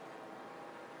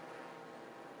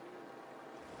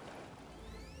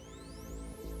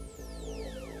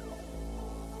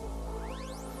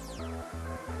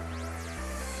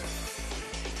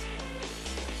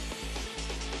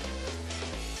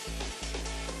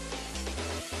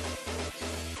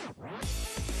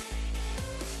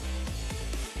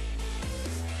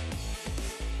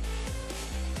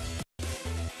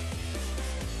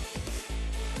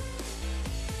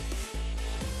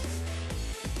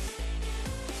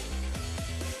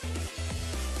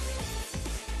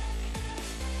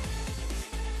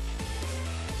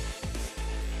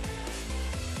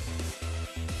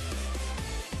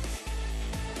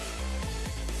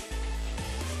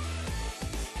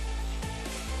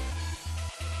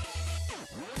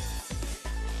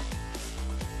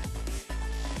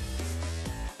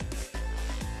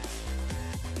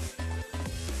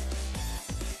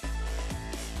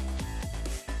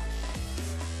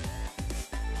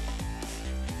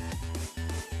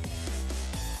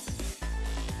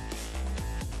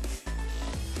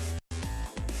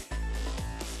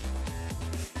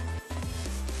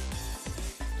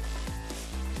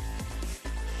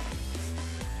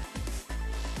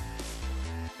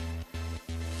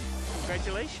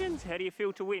 Congratulations. How do you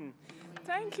feel to win?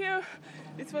 Thank you.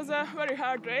 It was a very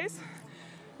hard race,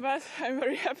 but I'm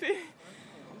very happy.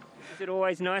 Is it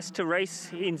always nice to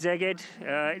race in Szeged?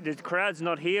 The crowd's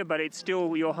not here, but it's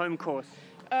still your home course.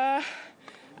 I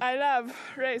love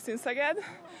racing in Szeged,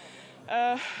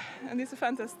 and it's a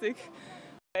fantastic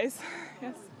race.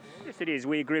 Yes. Yes, it is.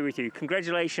 We agree with you.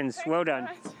 Congratulations. Well done.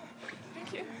 Right.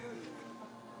 Thank you.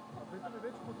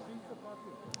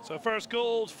 So first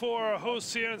gold for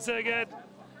hosts here in Szeged,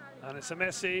 and it's a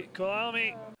Messi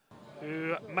Koalmi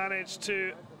who managed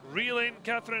to reel in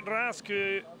Catherine Rask,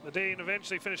 who the Dane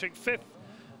eventually finishing 5th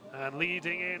and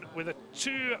leading in with a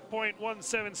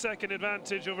 2.17 second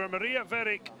advantage over Maria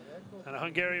Veric, and a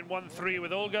Hungarian 1-3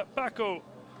 with Olga Bako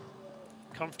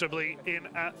comfortably in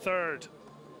at 3rd.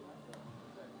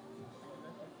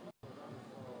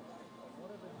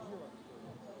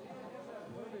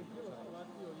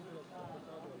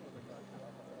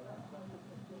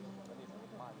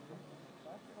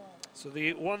 So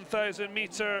the 1,000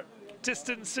 meter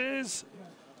distances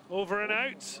over and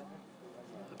out.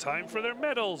 Time for their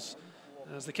medals,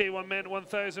 as the K1 men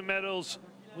 1,000 medals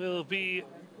will be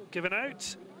given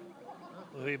out.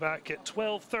 We'll be back at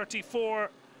 12:34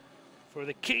 for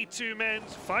the K2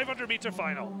 men's 500 meter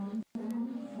final.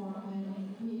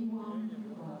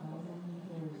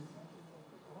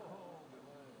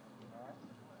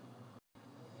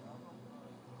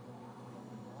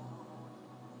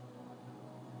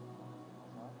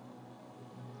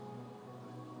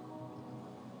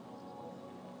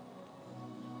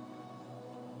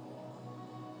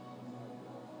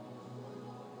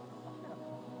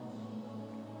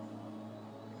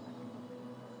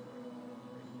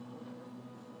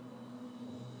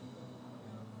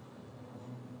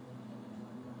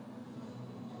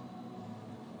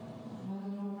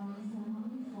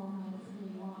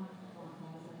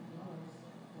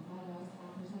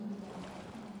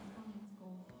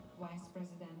 Vice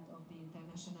President of the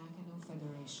International Canoe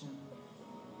Federation.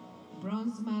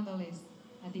 Bronze medalist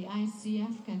at the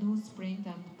ICF Canoe Sprint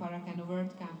and Paracanoe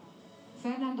World Cup,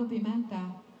 Fernando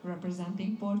Pimenta,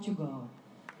 representing Portugal.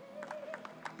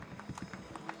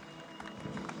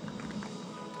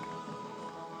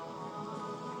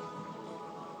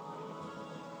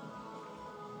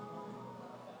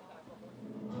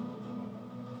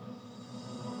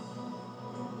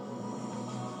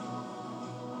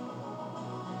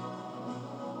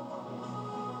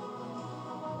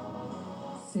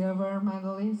 Silver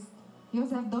medalist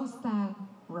Josef Dostal,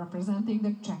 representing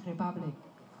the Czech Republic.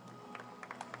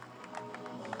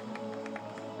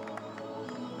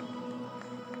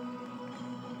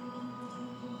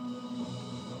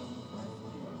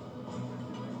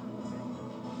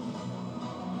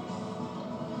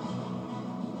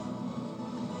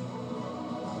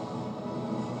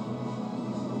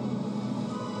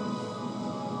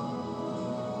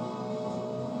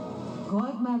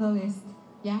 Gold medalist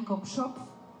Jakob Schopf,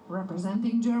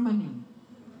 representing Germany.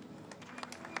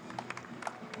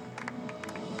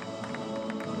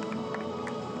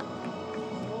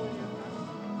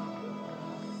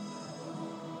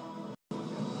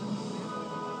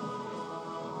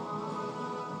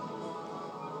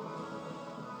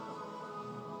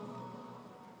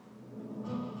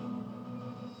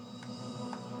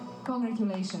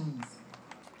 Congratulations.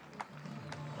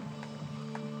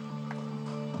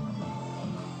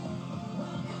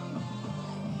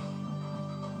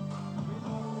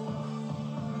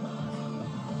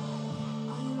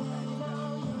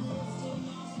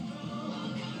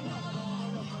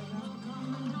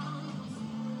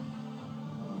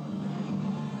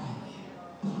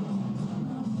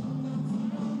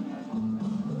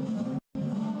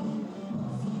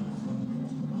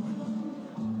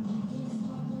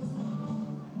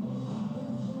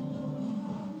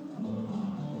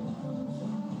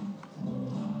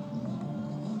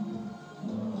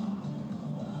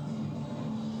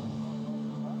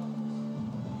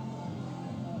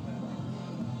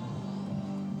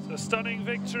 A stunning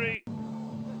victory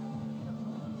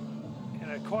in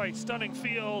a quite stunning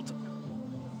field.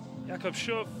 Jakob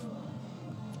Schopf,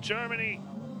 Germany,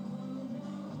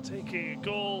 taking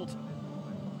gold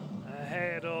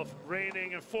ahead of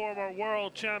reigning and former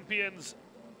world champions.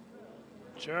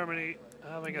 Germany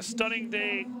having a stunning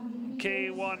day,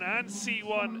 K1 and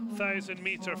C1 1,000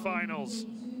 meter finals.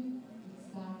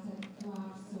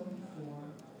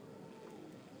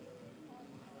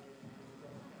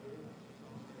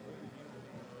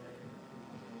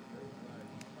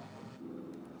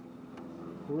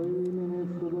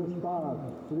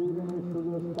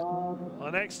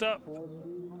 Well, next up,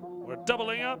 we're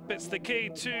doubling up. It's the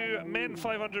K2 men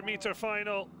 500 meter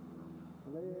final.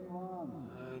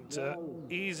 And not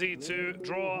easy to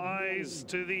draw eyes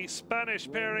to the Spanish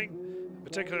pairing, in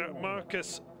particular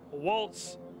Marcus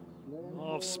Waltz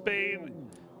of Spain,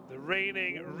 the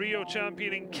reigning Rio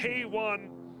champion in K1.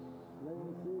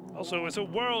 Also was a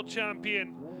world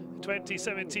champion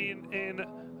 2017 in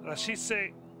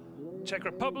Racice, Czech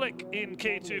Republic in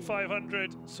K2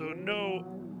 500, so no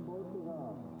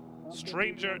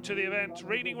stranger to the event.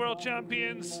 Reigning world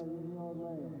champions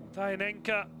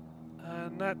Tainenka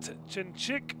and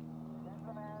Natchenchik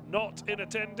not in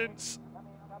attendance.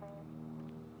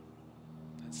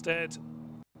 Instead,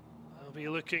 I'll be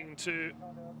looking to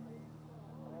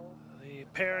the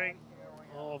pairing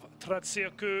of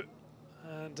Tratsiaku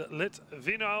and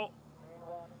Litvinov.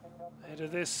 Ahead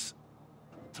of this,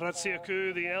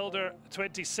 Tratsiaku, the elder,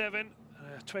 27,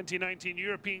 2019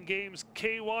 European Games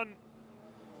K1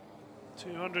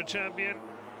 200 champion,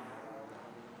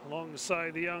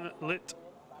 alongside the young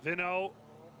Litvinov,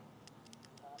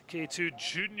 K2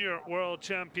 junior world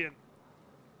champion.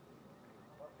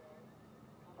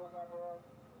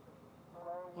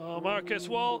 Well, Marcus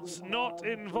Waltz not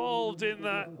involved in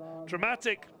that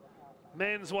dramatic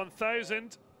men's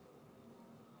 1000.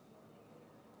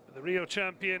 The Rio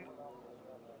champion,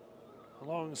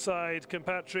 alongside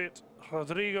compatriot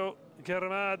Rodrigo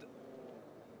Germad.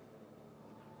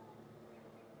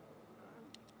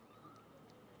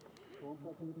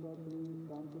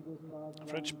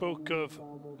 French book of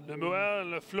Le Muel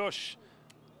and Le Floche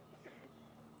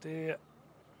de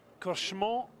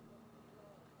Corchemont.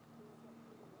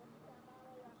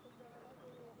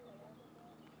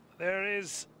 There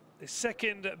is the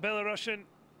second Belarusian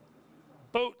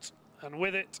boat, and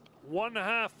with it, one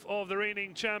half of the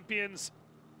reigning champions.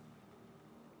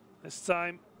 This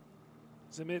time,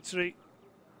 Dmitry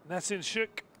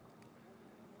Natchenchuk,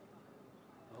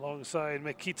 alongside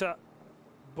Mikita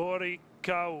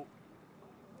Borikau.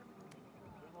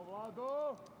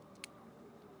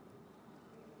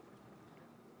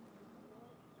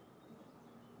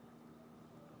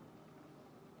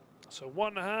 So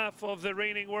one half of the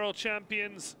reigning world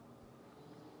champions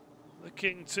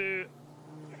looking to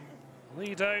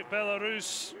lead out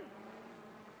Belarus.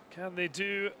 Can they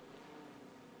do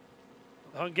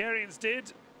what the Hungarians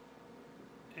did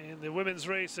in the women's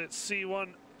race at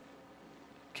C1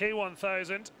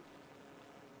 K1000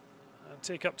 and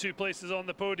take up 2 places on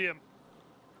the podium?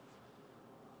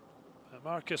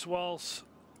 Marcus Waltz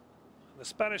and the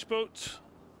Spanish boat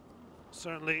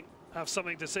certainly have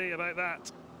something to say about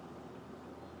that.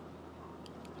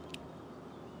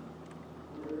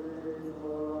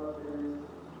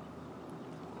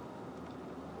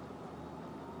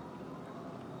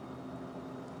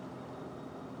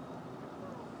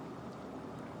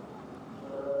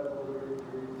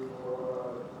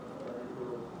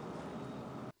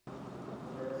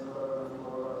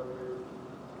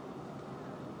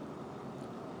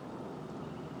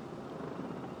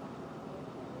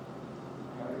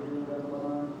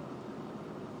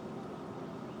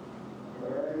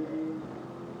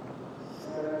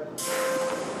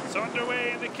 So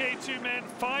underway in the K2 men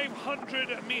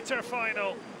 500-meter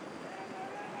final.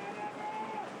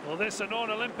 Well, this a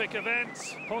non-Olympic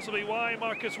event, possibly why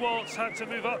Marcus Waltz had to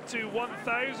move up to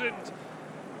 1,000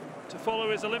 to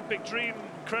follow his Olympic dream.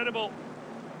 Incredible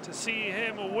to see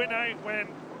him win out when,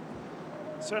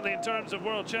 certainly in terms of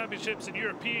World Championships and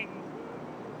European,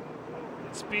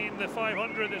 it's been the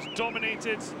 500 that's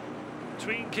dominated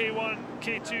between K1,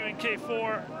 K2 and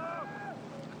K4. A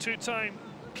two-time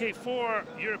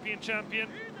K4 European champion,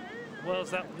 well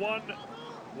as that one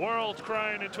world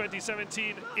crown in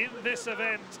 2017 in this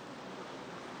event.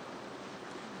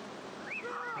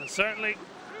 And certainly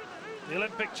the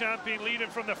Olympic champion leading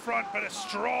from the front, but a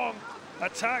strong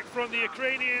attack from the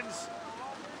Ukrainians.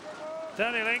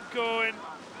 Danilenko and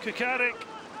Kayak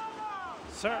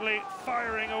certainly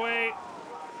firing away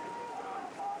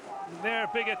in their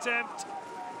big attempt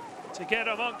to get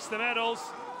amongst the medals.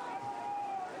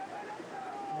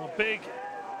 A big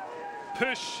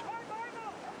push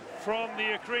from the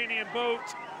Ukrainian boat.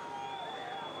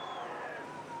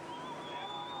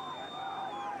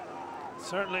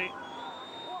 Certainly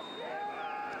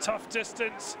a tough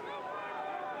distance.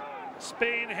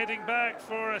 Spain heading back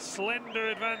for a slender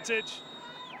advantage.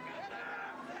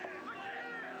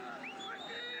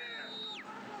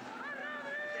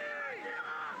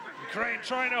 Ukraine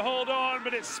trying to hold on,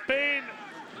 but it's Spain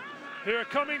who are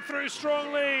coming through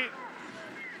strongly.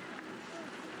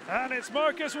 And it's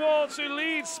Marcus Waltz who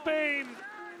leads Spain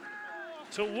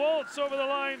to waltz over the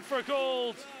line for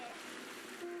gold.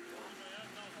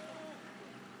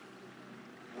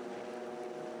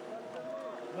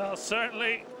 Well,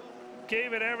 certainly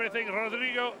gave it everything.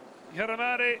 Rodrigo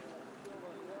Germad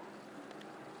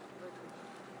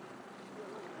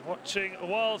watching a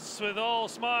waltz with all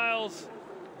smiles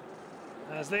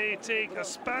as they take a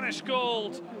Spanish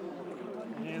gold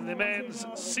in the men's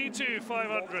C2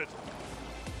 500.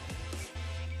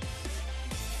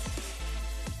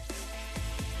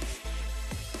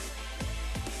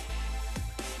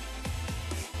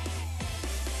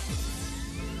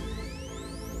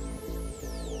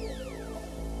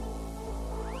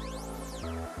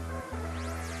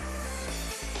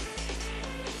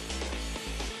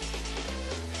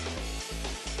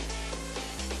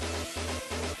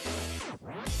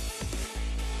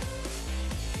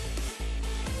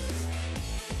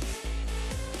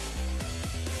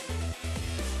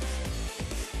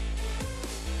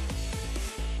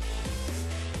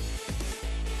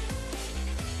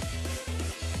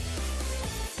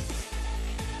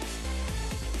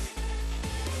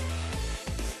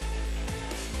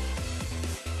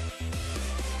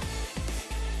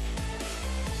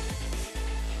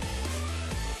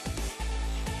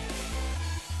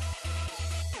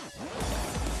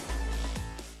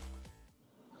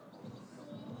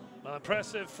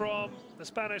 Impressive from the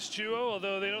Spanish duo,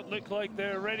 although they don't look like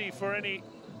they're ready for any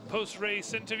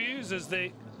post-race interviews as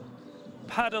they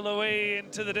paddle away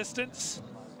into the distance.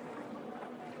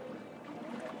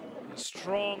 A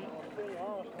strong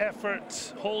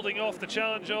effort holding off the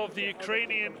challenge of the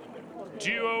Ukrainian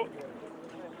duo.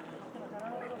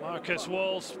 Marcus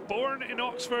Waltz, born in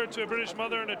Oxford to a British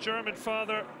mother and a German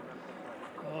father,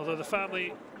 although the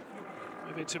family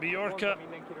moved to Mallorca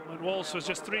when Waltz was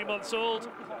just 3 months old.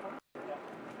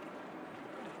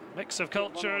 Mix of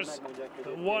cultures,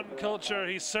 but one culture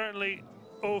he's certainly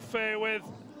au fait with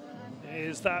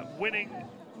is that winning.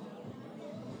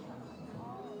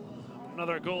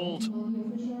 Another gold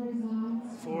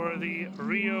for the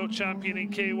Rio champion in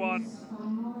K1.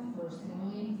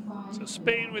 So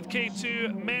Spain with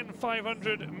K2, men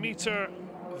 500 meter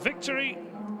victory.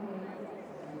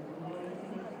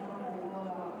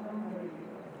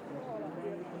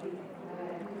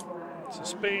 So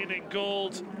Spain in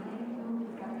gold.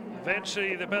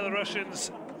 Eventually, the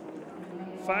Belarusians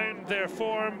found their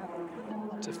form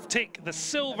to take the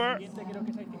silver.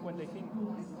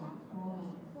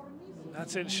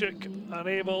 Natsinchuk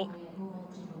unable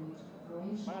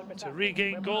to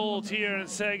regain gold here in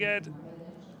Szeged,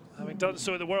 having done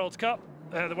so in the World Cup,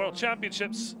 the World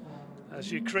Championships,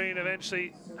 as Ukraine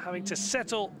eventually having to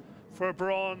settle for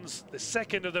bronze, the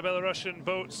second of the Belarusian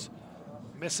boats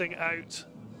missing out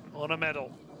on a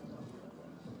medal.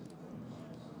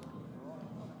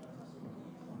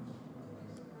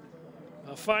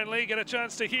 Finally, get a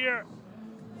chance to hear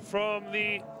from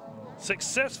the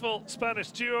successful Spanish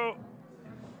duo.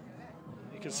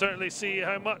 You can certainly see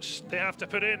how much they have to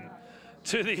put in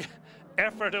to the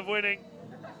effort of winning.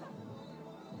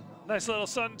 Nice little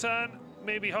suntan,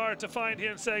 maybe hard to find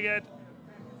here in Szeged.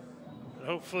 But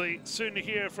hopefully soon to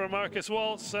hear from Marcus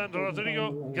Waltz and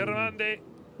Rodrigo Garande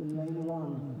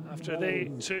after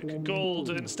they took gold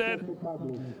instead.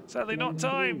 Sadly not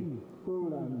time.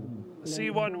 The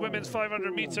C1 women's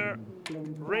 500 meter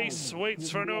race waits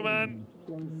for no man.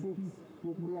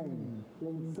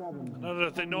 Another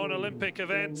of the non-Olympic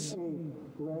events.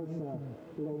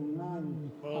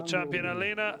 World champion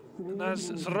Elena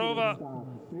Nazarova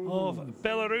of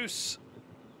Belarus.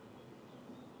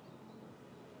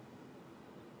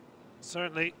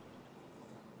 Certainly,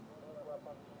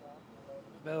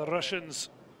 Belarusians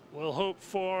will hope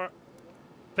for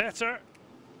better.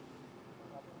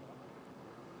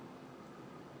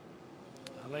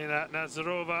 Elena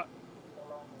Nazarova,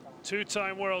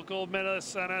 two-time world gold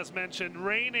medalist and, as mentioned,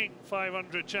 reigning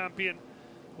 500 champion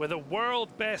with a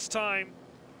world best time.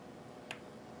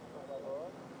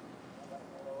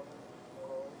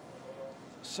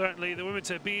 Certainly the women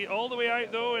to be all the way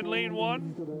out though in lane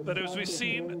one, but as we've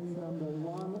seen,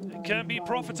 it can be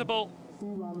profitable,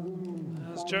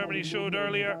 as Germany showed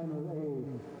earlier.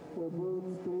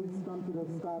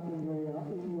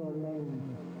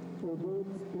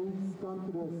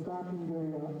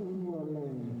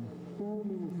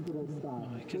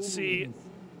 You can see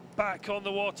back on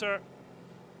the water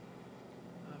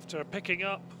after picking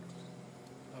up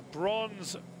a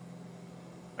bronze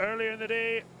earlier in the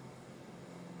day,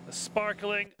 the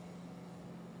sparkling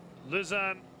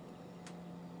Luzan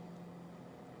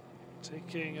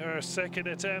taking her second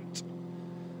attempt.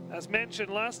 As mentioned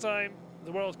last time,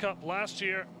 the World Cup last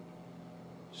year,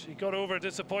 she got over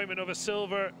disappointment of a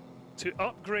silver to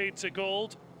upgrade to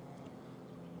gold.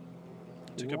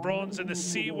 Took a bronze in the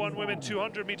C1 women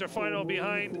 200 meter final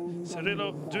behind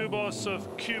Cirilo Dubos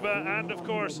of Cuba, and of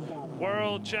course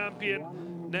world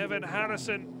champion Nevin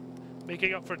Harrison,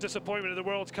 making up for disappointment in the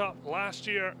World Cup last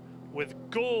year with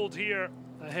gold here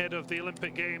ahead of the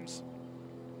Olympic Games.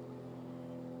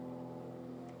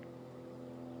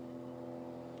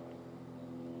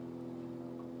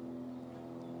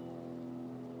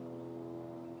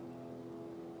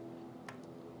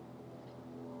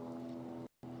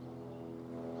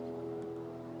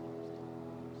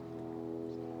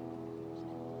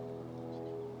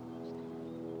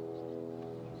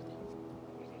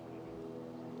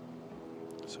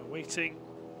 So waiting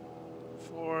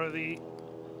for the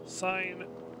sign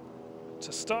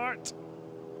to start.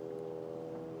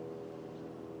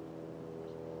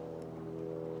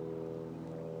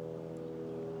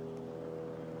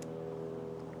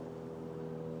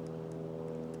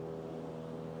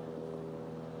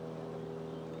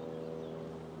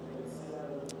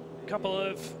 A couple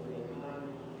of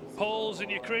Poles and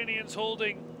Ukrainians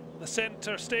holding the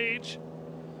center stage.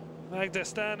 Magda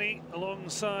Stani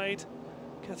alongside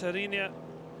Katarina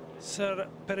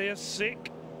Serperesic,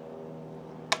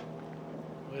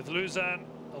 with Luzan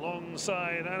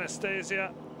alongside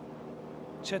Anastasia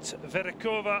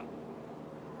Chetverikova.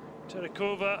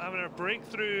 Cherikova having her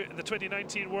breakthrough in the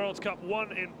 2019 World Cup,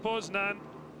 won in Poznan.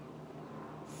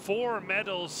 4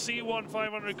 medals, C1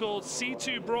 500 gold,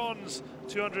 C2 bronze,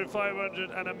 200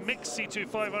 500, and a mixed C2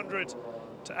 500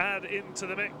 to add into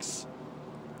the mix.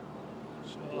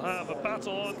 She'll have a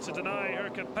battle on to deny her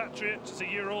compatriot, just a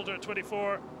year older at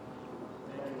 24.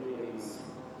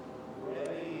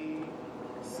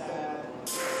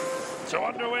 So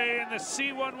underway in the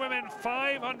C1 Women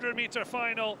 500 meter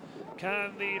final.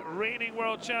 Can the reigning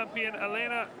world champion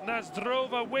Elena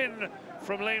Nazdrova win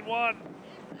from lane 1?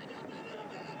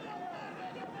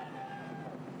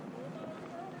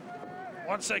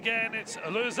 Once again, it's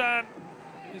Luzan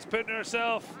who's putting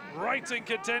herself right in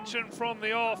contention from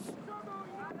the off.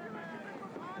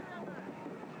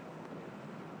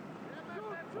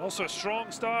 Also a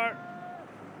strong start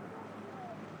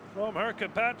from her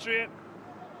compatriot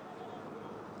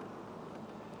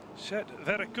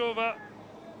Chetverikova,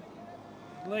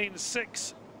 lane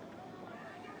 6.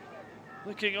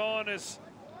 Looking on as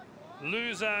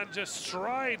Luzan just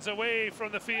strides away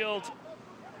from the field.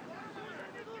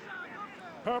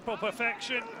 Purple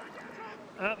perfection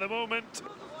at the moment.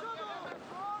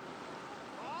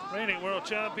 Reigning world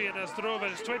champion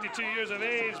Nazdrova is 22 years of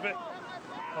age, but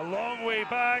a long way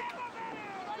back.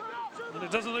 And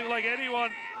it doesn't look like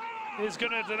anyone is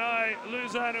going to deny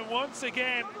Luzan. And once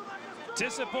again,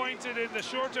 disappointed in the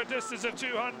shorter distance of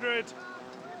 200,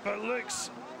 but looks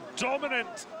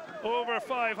dominant over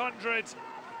 500.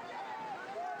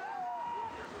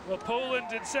 Well,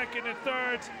 Poland in second and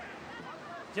third.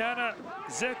 Jana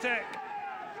Zetek,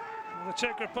 the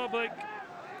Czech Republic,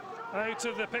 out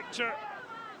of the picture.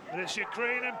 But it's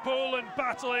Ukraine and Poland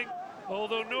battling,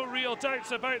 although no real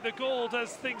doubts about the gold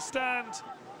as things stand.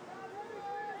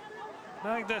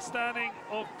 Magda Stani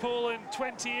of Poland,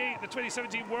 28, the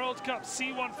 2017 World Cup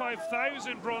C1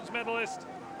 5000 bronze medalist.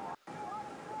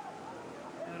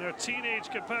 And her teenage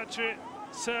compatriot,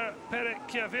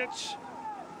 Serperesic,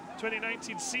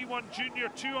 2019 C1 Junior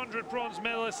 200 bronze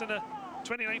medalist and a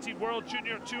 2019 World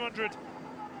Junior 200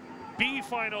 B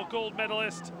final gold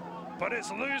medalist. But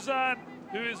it's Luzan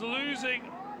who is losing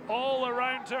all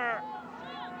around her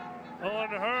on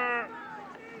her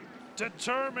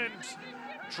determined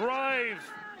drive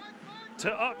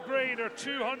to upgrade her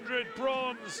 200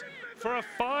 bronze for a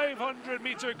 500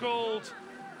 meter gold.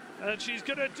 And she's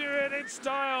gonna do it in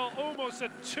style, almost a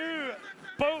 2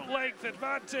 boat length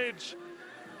advantage.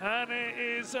 And it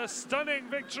is a stunning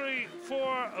victory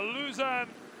for Luzan.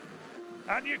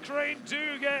 And Ukraine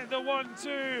do get the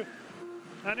 1-2.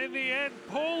 And in the end,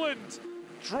 Poland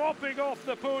dropping off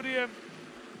the podium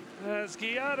as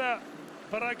Giada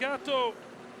Baragato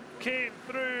came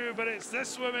through. But it's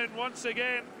this woman once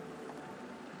again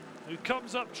who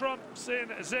comes up trumps in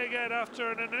Szeged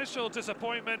after an initial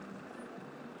disappointment.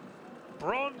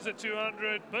 Bronze at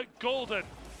 200, but golden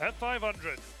at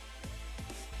 500.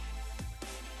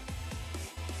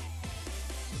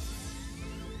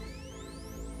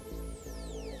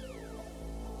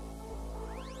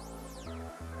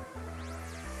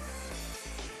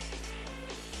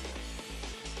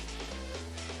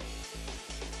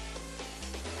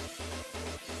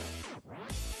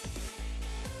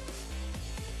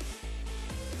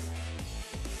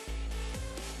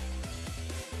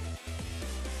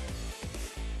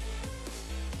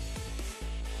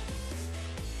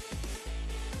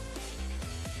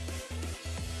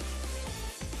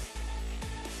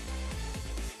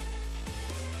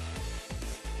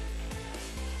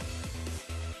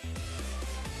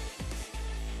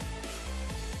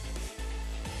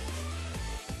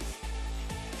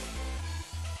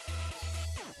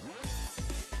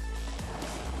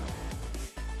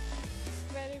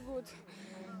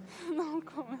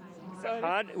 comment. Sorry.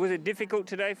 Hard? Was it difficult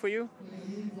today for you?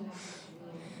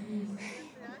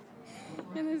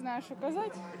 Я не знаю, що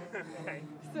казати. Okay.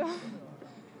 So,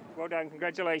 Well done,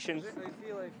 congratulations.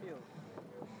 I feel.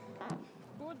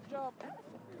 good job.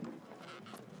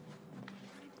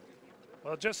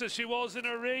 Well, just as she was in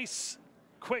her race,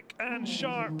 quick and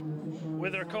sharp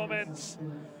with her comments,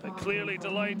 but clearly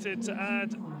delighted to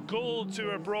add gold to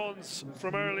her bronze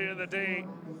from earlier in the day.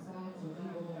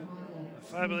 A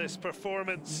fabulous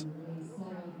performance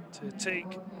to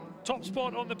take top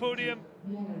spot on the podium.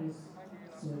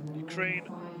 Ukraine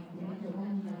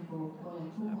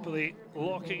happily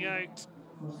locking out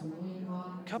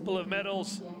a couple of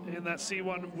medals in that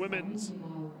C1 women's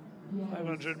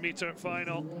 500-meter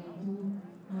final.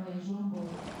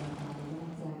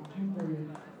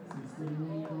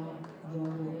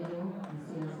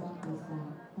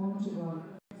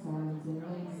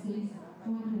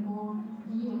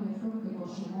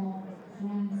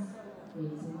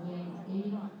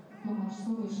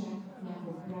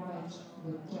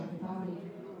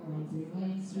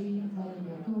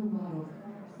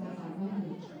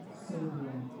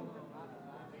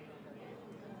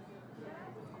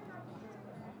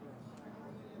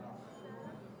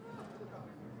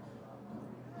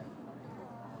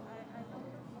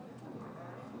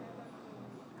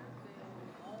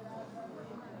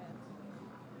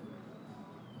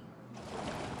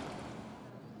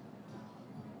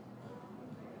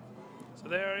 So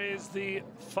there is the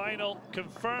final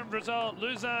confirmed result.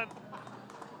 Luzan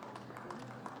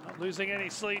not losing any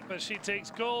sleep as she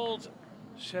takes gold.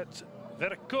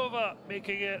 Shetverkova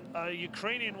making it a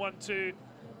Ukrainian 1-2,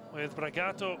 with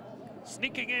Bragato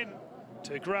sneaking in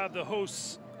to grab the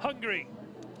hosts Hungary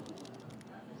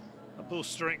a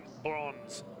bowstring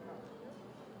bronze.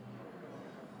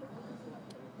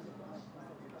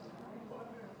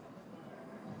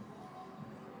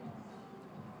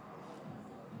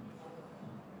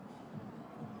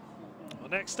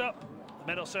 Next up, the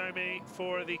medal ceremony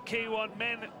for the K1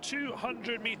 men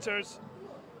 200 meters.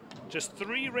 Just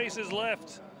 3 races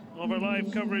left of our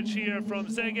live coverage here from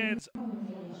Szeged's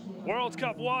World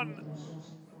Cup 1,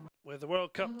 with the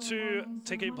World Cup 2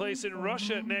 taking place in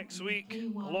Russia next week.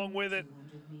 Along with it,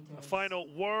 a final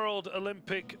World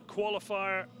Olympic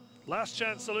qualifier. Last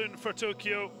chance saloon for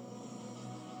Tokyo.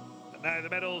 But now the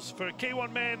medals for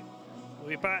K1 men. We'll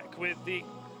be back with the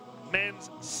men's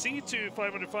C2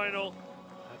 500 final.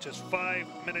 Just 5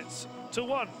 minutes to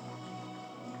 1.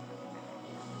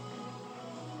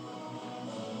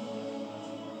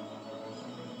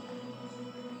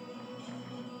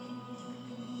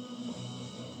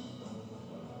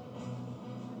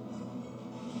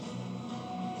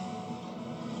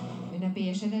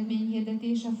 Ünnepélyes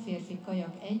eredményhirdetés a férfi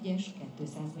kajak 1-es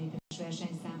 200 méteres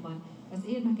versenyszámban. Az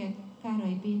érmeket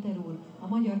Kárai Péter úr, a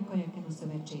Magyar Kayak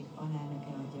Szövetség alelnöke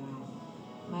adja át.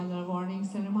 Medal awarding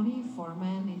ceremony for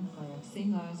men in kayak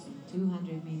singles in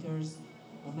 200 meters.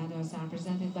 The medals are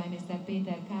presented by Mr.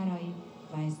 Péter Kárai,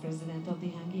 Vice President of the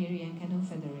Hungarian Canoe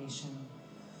Federation.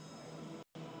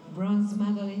 Bronze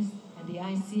medalist at the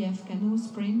ICF Canoe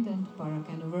Sprint and Para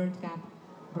Canoe World Cup.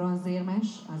 Bronzérmes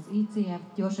az ICF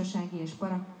gyorsasági és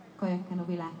para kajakkenu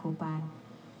világkupán.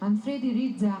 Manfredi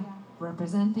Rizza,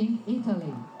 representing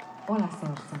Italy,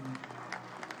 Olaszország.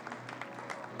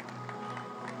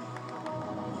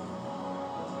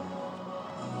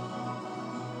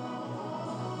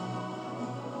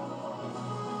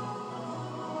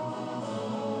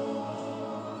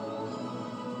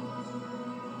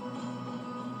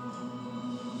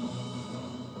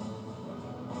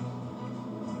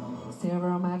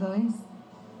 Silver medalist,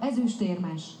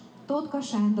 ezüstérmes, Tótka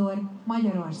Sándor,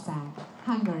 Magyarország,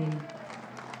 Hungary.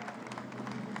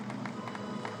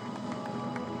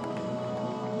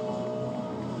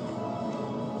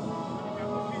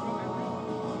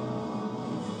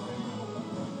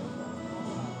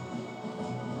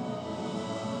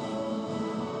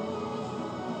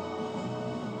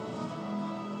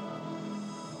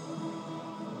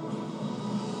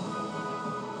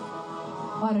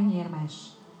 Aranyérmes,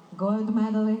 gold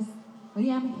medalist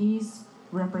Liam Heath,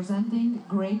 representing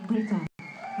Great Britain,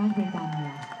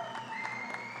 Nagy-Britannia.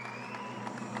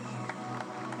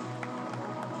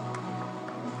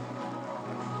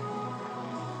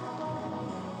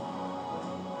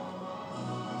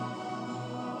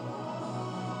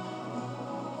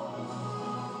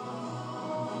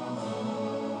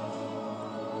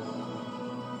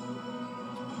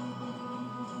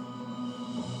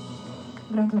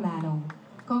 Gratulálunk!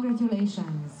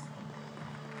 Congratulations!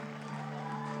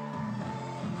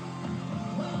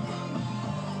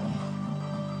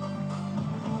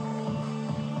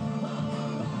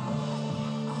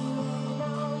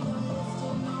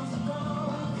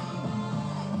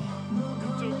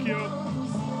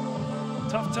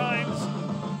 Tough times,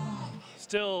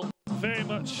 still very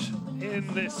much in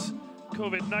this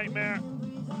COVID nightmare.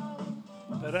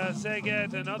 But as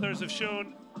Szeged and others have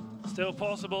shown, still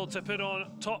possible to put on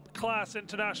top-class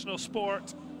international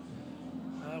sport.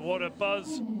 What a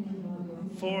buzz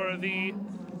for the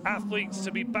athletes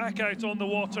to be back out on the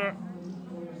water,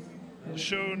 and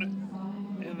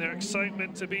shown in their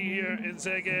excitement to be here in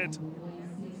Szeged.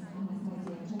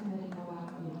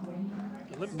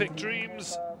 Olympic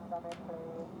dreams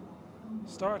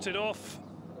started off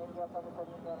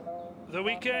the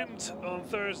weekend on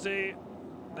Thursday.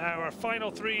 Now our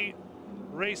final 3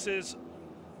 races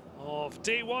of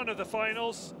day 1 of the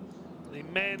finals, the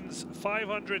men's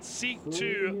 500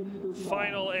 C2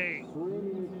 Final A.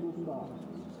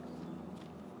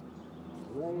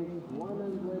 Well,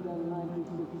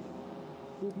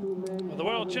 the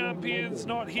world champions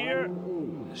not here.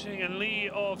 Xing Li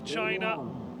of China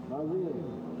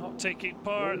not taking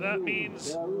part. That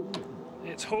means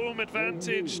it's home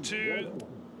advantage to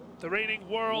the reigning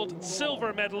world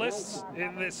silver medalists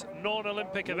in this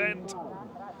non-Olympic event.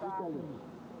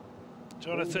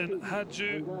 Jonathan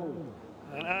Hadju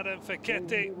and Adam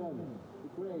Fekete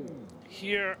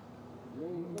here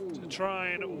to try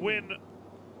and win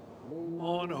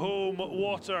on home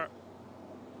water.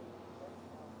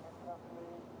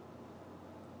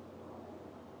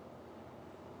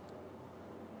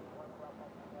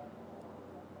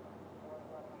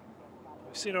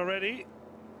 We've seen already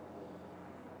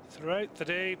throughout the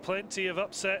day plenty of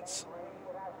upsets,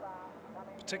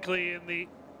 particularly in the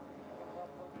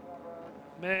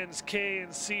men's K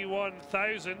and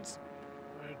C1000.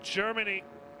 Germany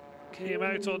came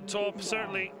out on top.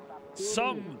 Certainly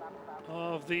some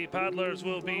of the paddlers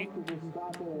will be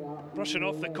brushing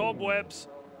off the cobwebs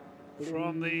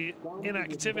from the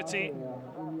inactivity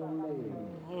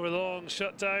over the long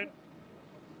shutdown.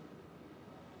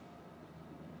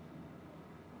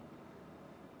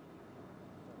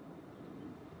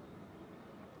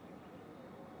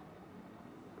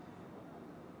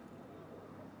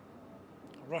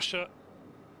 Russia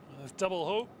with double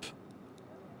hope.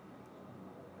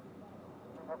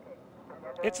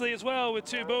 Italy as well with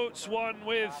 2 boats, one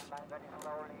with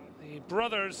the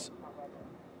brothers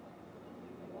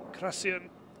Krasian,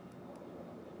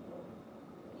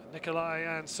 Nikolai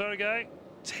and Sergei.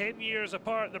 10 years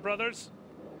apart, the brothers.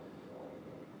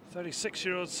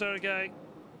 36-year-old Sergei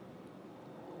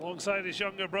alongside his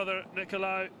younger brother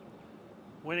Nikolai,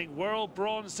 winning world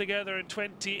bronze together in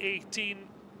 2018.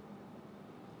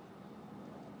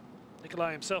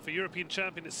 Nikolai himself a European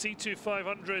champion at C2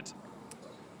 500.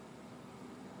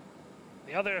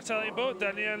 The other Italian boat,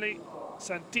 Daniele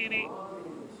Santini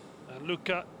and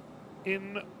Luca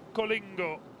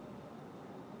Incolingo.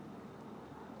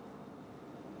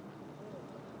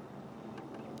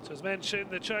 So as mentioned,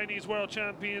 the Chinese world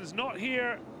champions not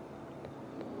here.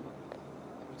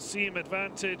 Would seem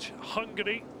advantage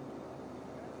Hungary.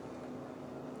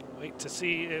 Wait to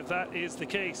see if that is the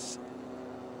case.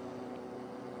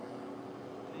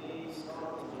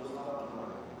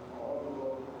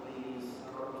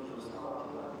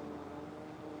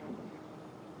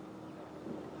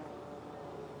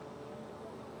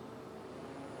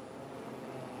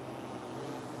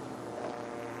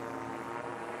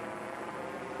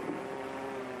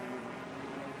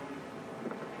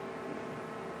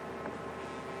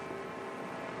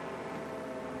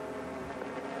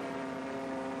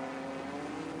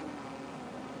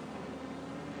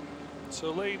 So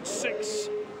lane 6,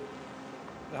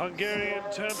 the Hungarian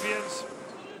champions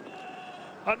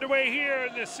underway here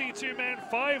in the C2 men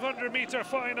 500-meter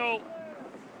final.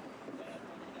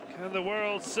 Can the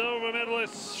world silver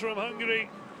medalists from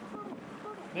Hungary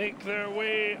make their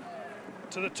way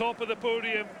to the top of the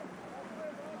podium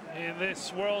in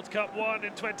this World Cup 1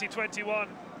 in 2021?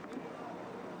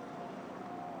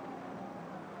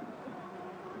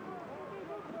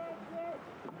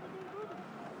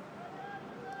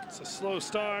 It's a slow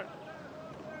start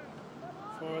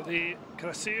for the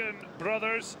Krasian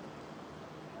brothers.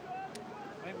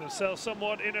 Find themselves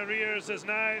somewhat in arrears as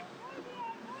now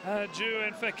Hadju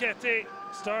and Fekete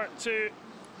start to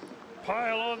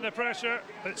pile on the pressure,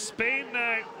 but Spain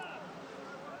now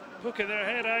poking their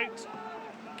head out.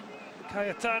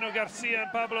 Cayetano Garcia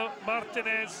and Pablo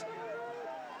Martinez.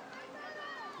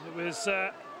 It was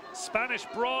Spanish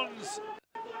bronze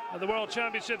at the World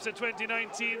Championships in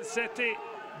 2019. Sete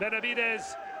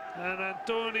Benavides and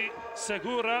Antoni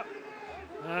Segura,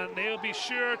 and they'll be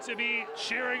sure to be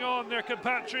cheering on their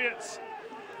compatriots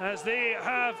as they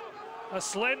have a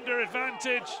slender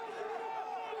advantage.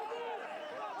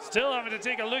 Still having to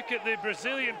take a look at the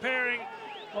Brazilian pairing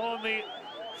on the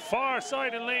far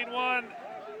side in lane 1.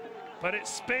 But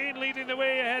it's Spain leading the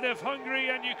way ahead of Hungary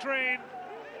and Ukraine.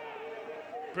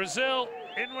 Brazil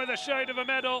in with a shout of a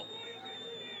medal.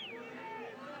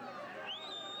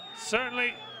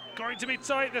 Certainly going to be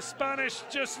tight. The Spanish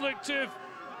just look to have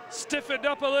stiffened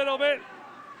up a little bit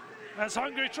as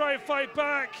Hungary try and fight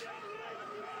back.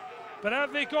 But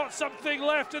have they got something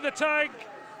left in the tank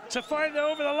to find them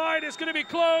over the line? It's going to be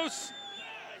close.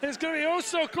 It's going to be oh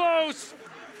so close.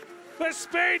 But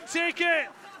Spain take it.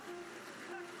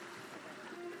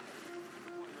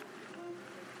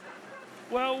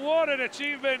 Well, what an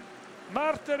achievement.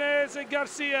 Martinez and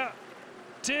Garcia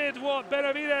did what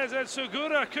Benavides and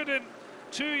Segura couldn't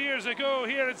 2 years ago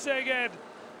here in Szeged.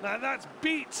 And that's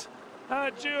beat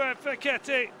Adju and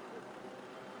Fekete.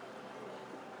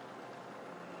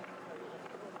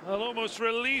 Well, almost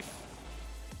relief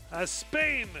as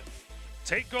Spain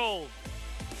take gold.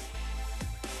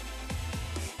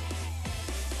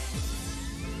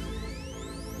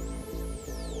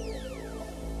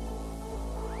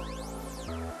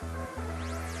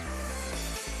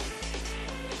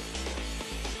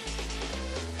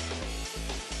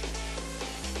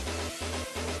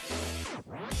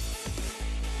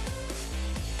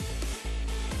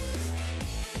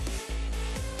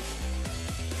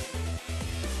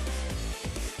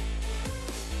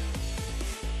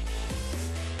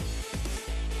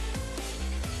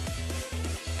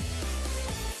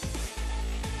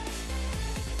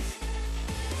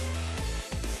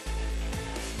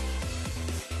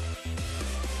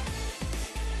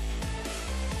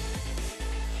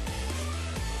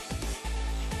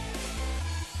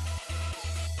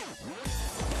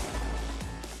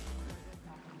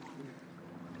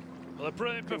 Well, a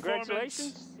brilliant performance.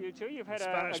 Congratulations, you two. You've had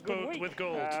Spanish a good boat week with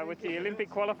gold. with the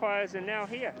Olympic qualifiers and now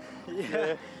here.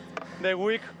 Yeah, the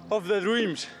week of the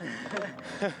dreams.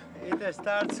 It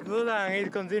starts good and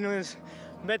it continues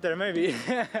better, maybe.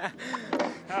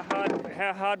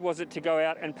 How hard was it to go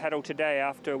out and paddle today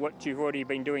after what you've already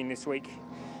been doing this week?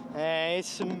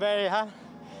 It's very hard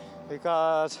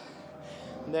because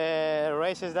the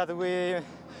races that we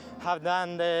have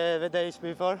done the days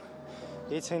before,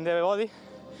 it's in the body.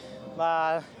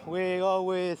 But we go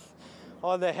with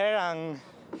all the hair and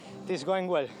it's going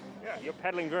well. Yeah, you're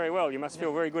paddling very well. You must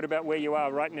feel very good about where you are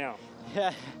right now.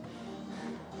 Yeah,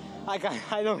 I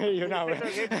don't hear you now.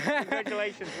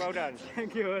 Congratulations, well done.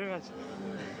 Thank you very much.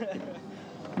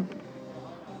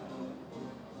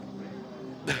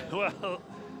 Well,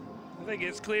 I think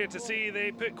it's clear to see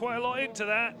they put quite a lot into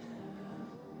that.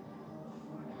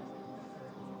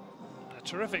 A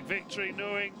terrific victory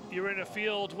knowing you're in a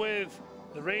field with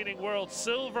the reigning world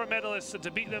silver medalists, and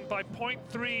to beat them by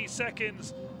 0.3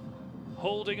 seconds,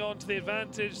 holding on to the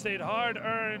advantage they'd hard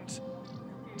earned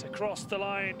to cross the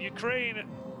line. Ukraine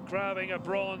grabbing a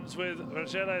bronze with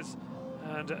Vergeles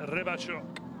and Rybachuk.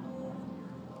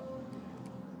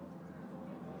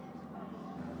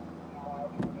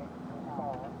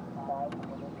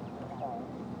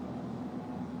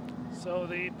 So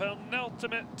the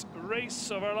penultimate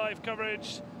race of our live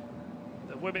coverage,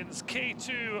 the women's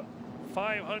K2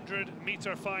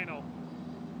 500-meter final.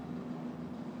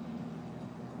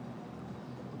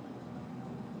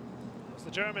 It's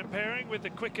the German pairing with the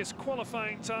quickest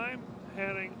qualifying time,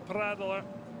 Henning Pradler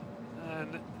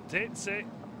and Detze.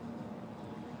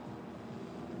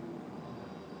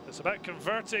 It's about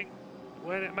converting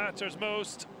when it matters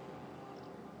most.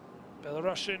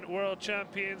 Belarusian world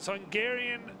champions,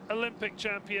 Hungarian Olympic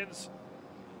champions.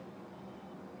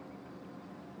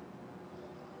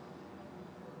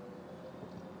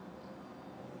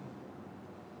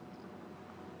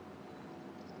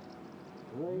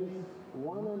 Race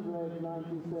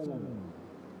 197,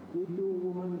 K2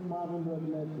 women 500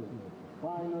 meters,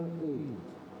 final 8.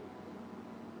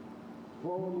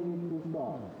 4 minutes to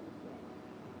start.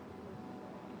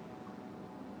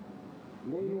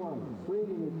 Lane 1, 3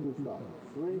 minutes to start,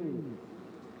 3 minutes.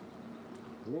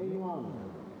 Lane 1,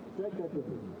 Czech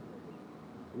Republic.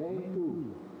 Lane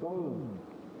 2, Poland.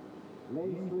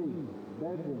 Lane 3,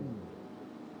 Belgium.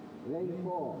 Lane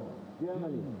 4,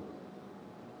 Germany.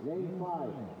 Lane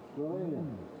 5, Slovenia.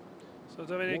 So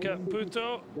Dominika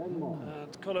Puto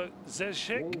and Kolo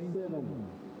Zezek. Lane 7,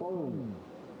 Poland.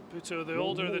 Puto, the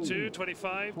older of the two,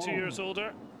 25, 2 years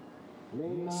older.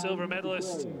 Silver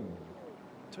medalist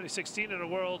 2016 in a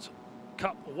World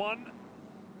Cup 1.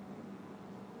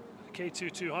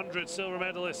 K2 200 silver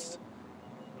medalist,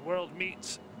 the World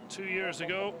Meet 2 years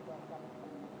ago.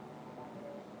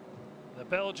 The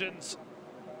Belgians,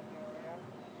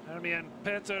 Hermione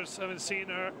Peters, haven't seen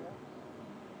her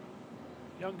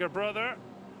younger brother,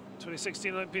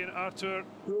 2016 Olympian Arthur,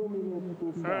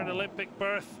 earn Olympic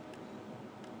berth.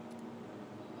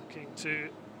 looking to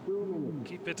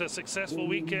keep it a successful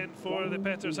weekend for the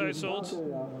Peters household.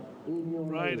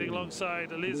 Riding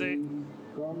alongside Elise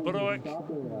Broek.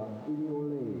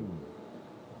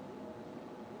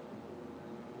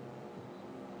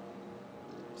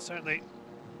 Certainly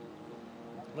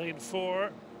lane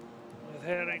 4 with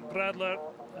Herring, Bradler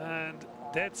and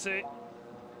Detse,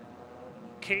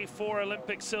 K4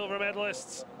 Olympic silver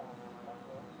medalists.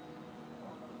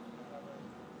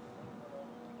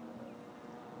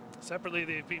 Separately,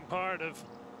 they've been part of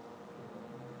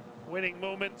winning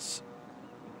moments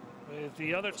with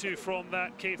the other two from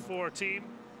that K4 team.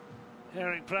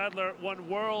 Herring Pradler won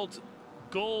world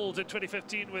gold in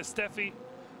 2015 with Steffi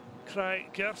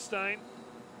Krij-Gerstein,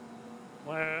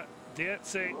 where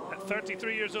Dietze, at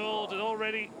 33 years old, is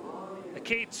already a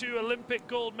K2 Olympic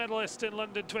gold medalist in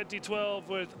London 2012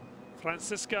 with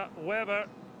Franziska Weber.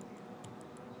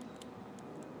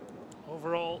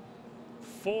 Overall,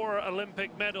 4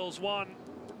 Olympic medals won.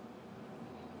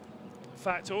 In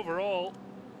fact, overall,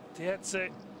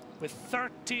 Dietze with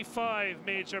 35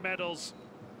 major medals.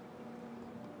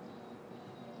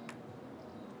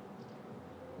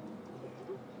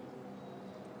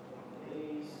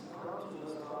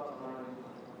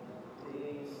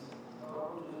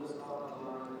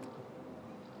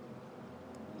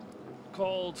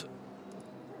 Called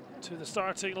to the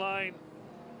starting line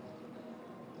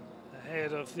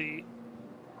ahead of the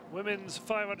women's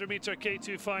 500-meter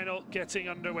K2 final getting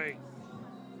underway.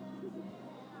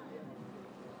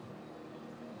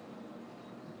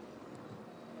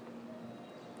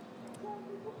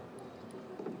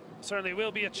 Certainly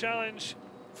will be a challenge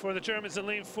for the Germans in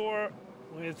lane 4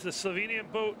 with the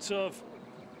Slovenian boats of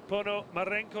Pono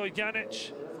Marenko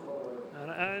Janic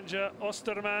and Anja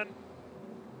Osterman.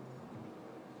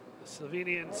 The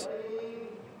Slovenians.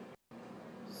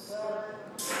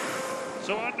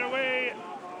 So underway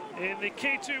in the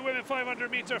K2 women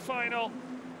 500-meter final.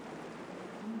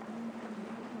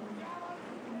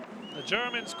 The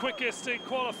Germans quickest in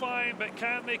qualifying, but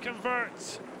can they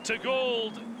convert to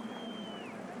gold?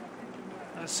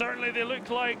 And certainly they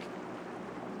look like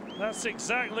that's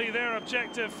exactly their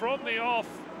objective from the off.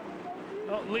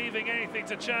 Not leaving anything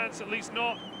to chance, at least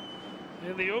not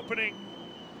in the opening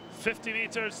 50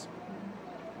 meters.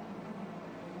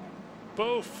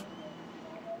 Both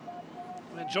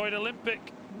enjoyed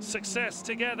Olympic success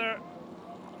together.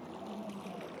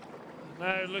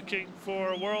 Now looking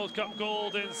for a World Cup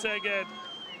gold in Szeged.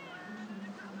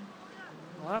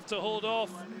 We'll have to hold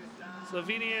off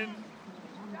Slovenian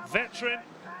veteran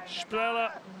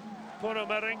Sprela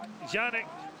Ponomarink Janic,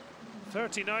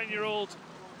 39-year-old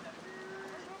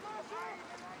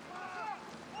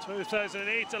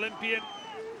 2008 Olympian.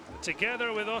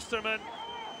 Together with Osterman,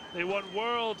 they won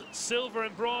world silver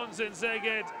and bronze in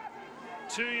Szeged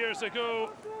 2 years ago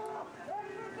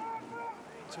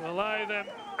to allow them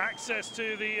access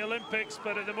to the Olympics,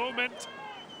 but at the moment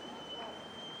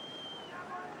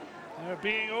they're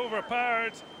being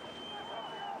overpowered.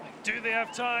 Do they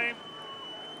have time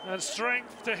and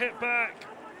strength to hit back?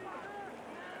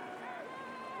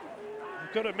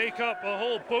 They've got to make up a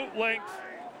whole boat length.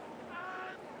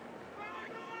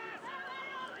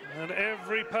 And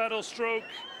every paddle stroke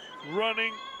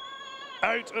running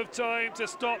out of time to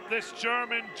stop this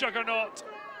German juggernaut.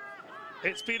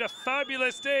 It's been a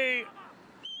fabulous day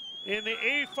in the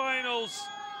A finals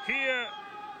here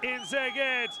in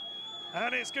Szeged,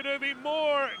 and it's going to be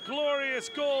more glorious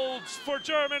golds for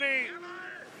Germany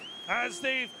as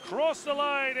they cross the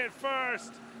line at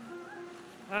first.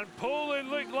 And Poland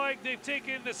look like they've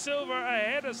taken the silver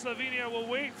ahead of Slovenia. We'll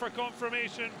wait for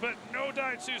confirmation, but no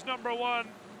doubts who's number 1.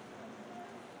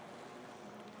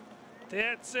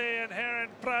 Dietze and Herren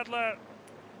Pradler,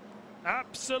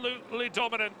 absolutely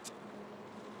dominant.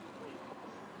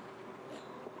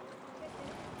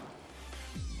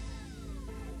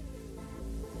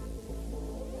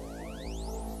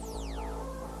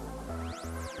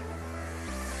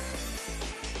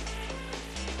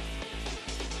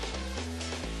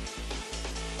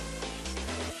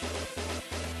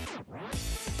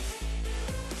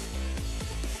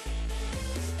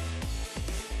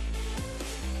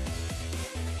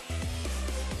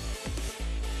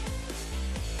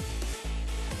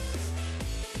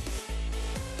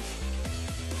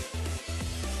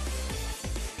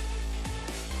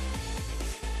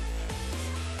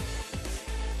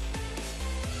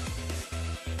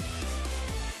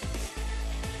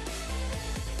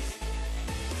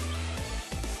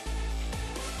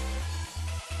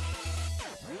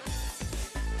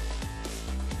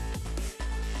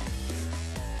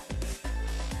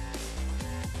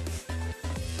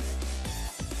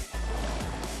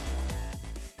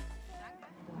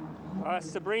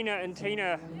 Sabrina and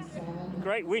Tina,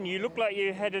 great win. You look like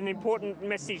you had an important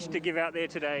message to give out there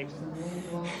today.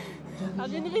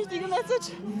 Have you eine wichtige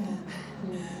Message?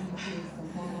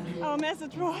 Our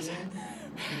message was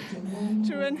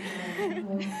to win.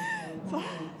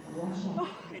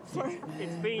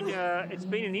 It's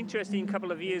been an interesting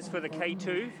couple of years for the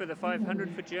K2, for the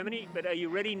 500 for Germany, but are you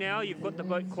ready now? You've got the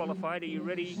boat qualified. Are you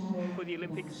ready for the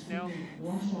Olympics now?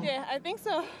 Yeah, I think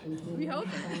so. We hope.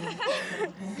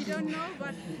 We don't know,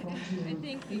 but I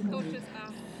think the coaches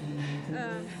are,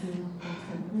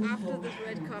 after this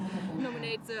Red Cup,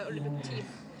 nominate the Olympic team.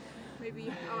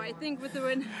 Maybe, or I think with the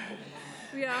win,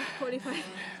 we are qualified.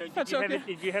 So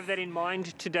did you have that in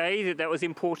mind today, that was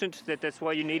important, that's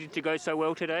why you needed to go so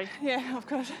well today? Yeah, of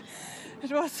course.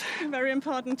 It was very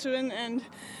important to win, and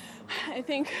I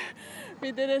think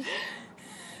we did it.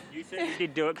 You certainly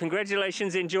did do it.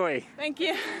 Congratulations, enjoy. Thank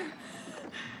you.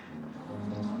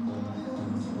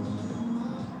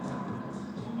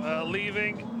 Well,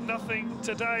 leaving nothing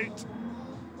to doubt,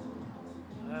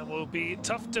 and will be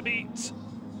tough to beat.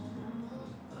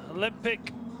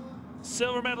 Olympic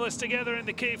silver medalists together in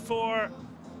the K4.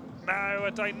 Now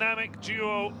a dynamic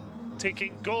duo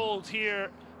taking gold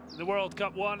here in the World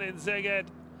Cup 1 in Szeged.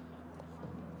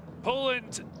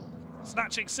 Poland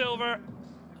snatching silver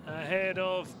ahead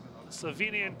of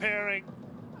Slovenian pairing.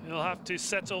 He'll have to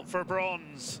settle for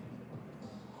bronze.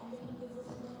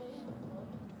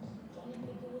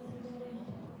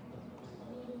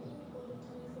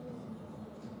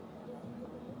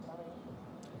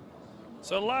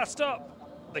 So last up,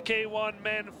 the K1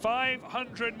 men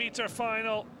 500-meter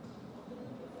final.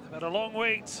 They've had a long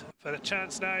wait for a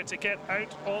chance now to get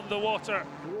out on the water.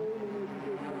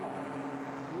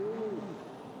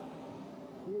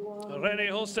 René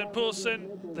Holsten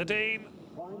Poulsen, the Dane,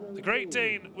 the Great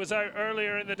Dane, was out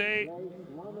earlier in the day.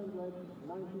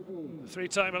 The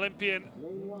three-time Olympian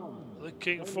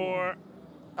looking for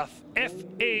a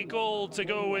FA gold to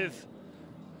go with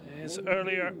his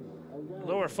earlier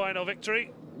lower final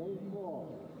victory.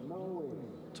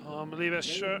 Tom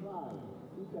Liebescher,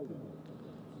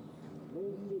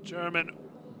 German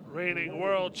reigning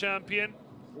world champion,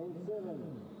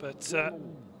 but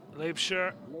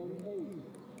Liebescher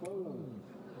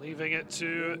leaving it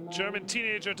to German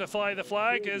teenager to fly the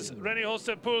flag as René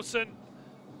Holsten Poulsen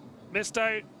missed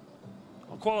out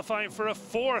on qualifying for a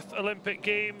fourth Olympic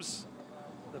Games.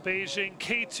 The Beijing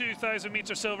K2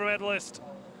 1,000-meter silver medalist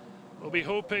will be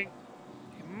hoping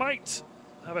he might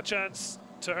have a chance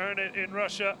to earn it in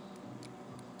Russia.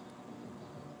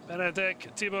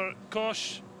 Benedek Tibor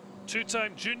Koch,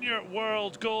 two-time junior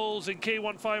world goals in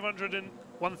K1 500 and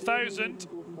 1,000.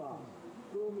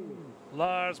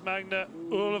 Lars Magne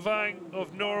Ulvang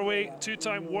of Norway,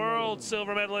 two-time world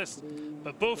silver medalist,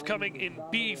 but both coming in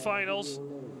B finals.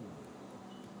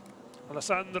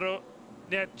 Alessandro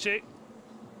Nietche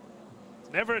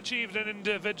never achieved an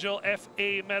individual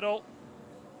FA medal.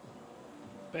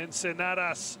 Bence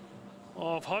Naras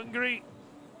of Hungary,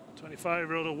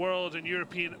 25-year-old, a world and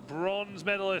European bronze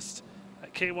medalist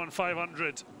at K1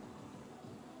 500.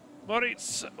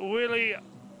 Moritz Willy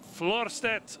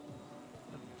Florstedt,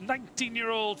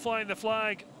 19-year-old, flying the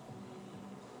flag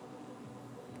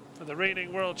for the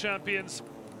reigning world champions.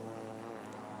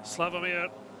 Slavomir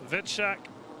Vitschak,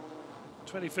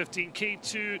 2015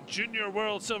 K2 junior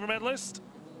world silver medalist.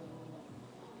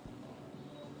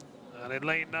 And in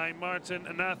lane 9, Martin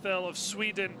Nathel of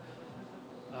Sweden,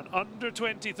 an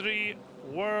under-23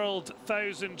 world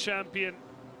 1,000 champion,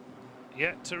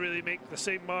 yet to really make the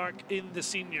same mark in the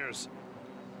seniors.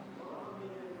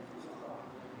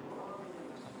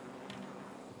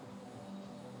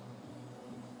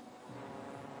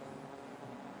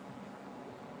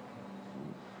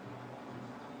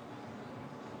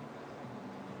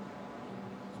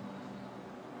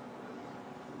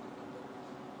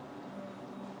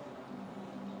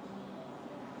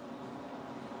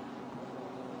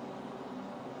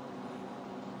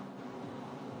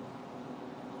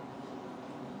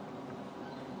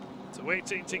 So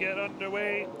waiting to get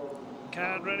underway.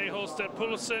 Can René Holsten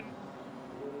Poulsen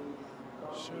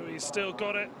show he's still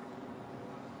got it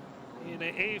in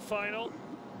an A final?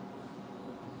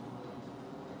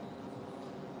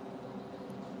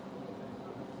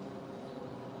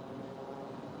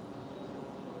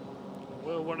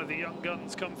 Will one of the young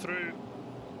guns come through?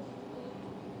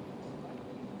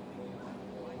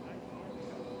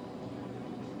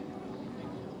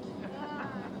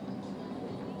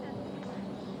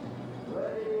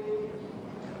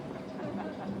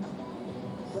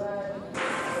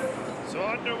 So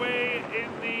underway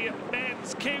in the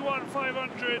men's K1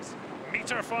 500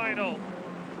 meter final.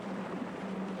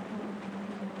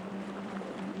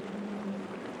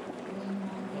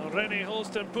 René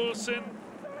Holsten-Poulsen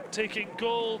taking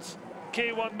gold,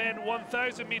 K1 men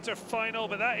 1,000 meter final,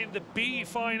 but that in the B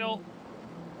final.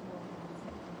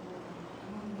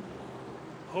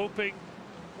 Hoping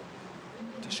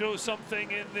to show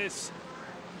something in this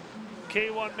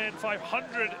K1 men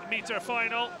 500 meter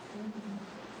final.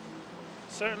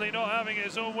 Certainly not having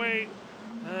his own way,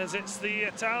 as it's the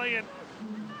Italian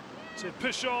to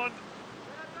push on.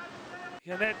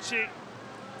 Iannacci,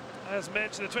 as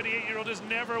mentioned, the 28-year-old has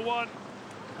never won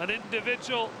an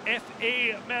individual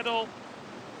FA medal.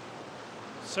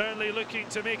 Certainly looking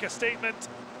to make a statement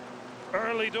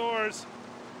early doors.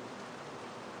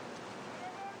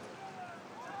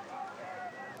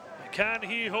 Can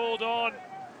he hold on?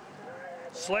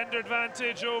 Slender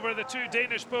advantage over the two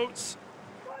Danish boats.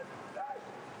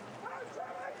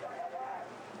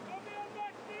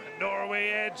 Norway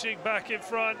edging back in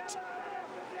front.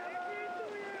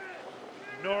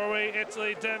 Norway,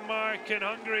 Italy, Denmark and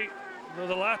Hungary, though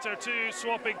the latter two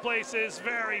swapping places.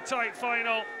 Very tight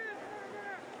final.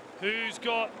 Who's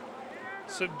got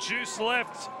some juice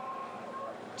left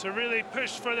to really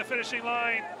push for the finishing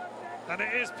line? And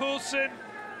it is Poulsen,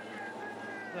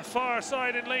 the far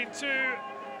side in lane 2,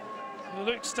 who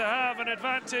looks to have an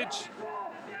advantage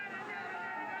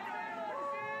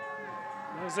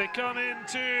as they come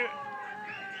into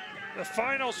the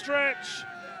final stretch,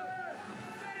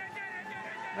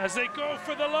 as they go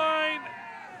for the line.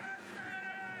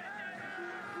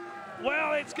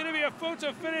 Well, it's going to be a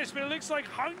photo finish, but it looks like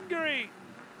Hungary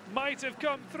might have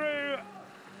come through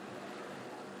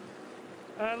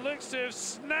and looks to have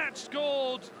snatched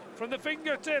gold from the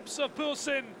fingertips of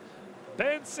Poulsen.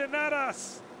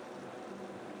 Bensenadas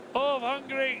of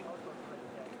Hungary.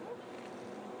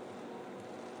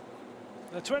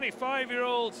 The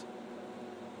 25-year-old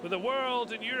with a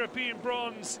world and European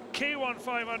bronze, K1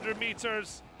 500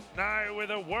 meters, now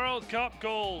with a World Cup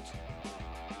gold.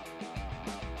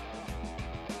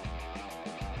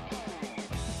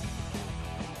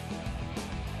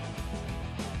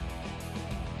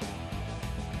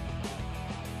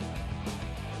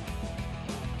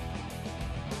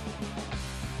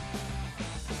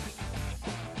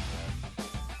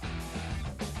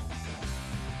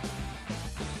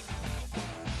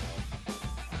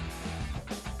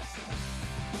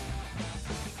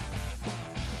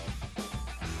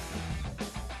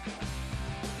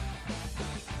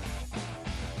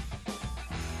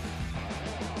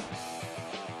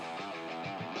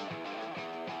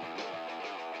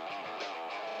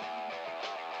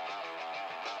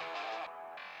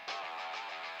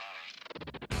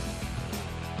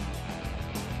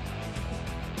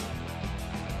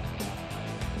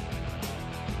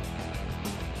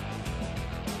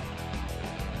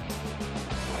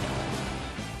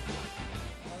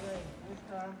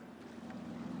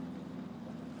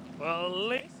 Well,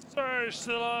 late surge to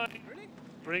the line,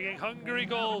 bringing Hungary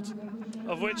gold,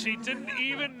 of which he didn't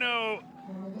even know.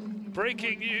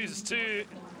 Breaking news too,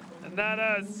 and that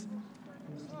as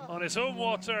on his home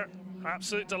water,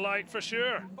 absolute delight for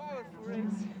sure.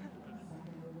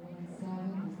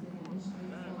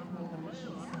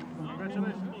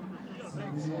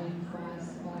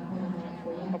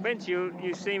 Well, Bent,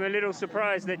 you seem a little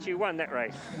surprised that you won that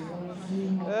race.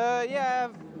 Yeah,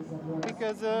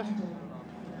 because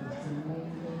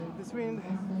this wind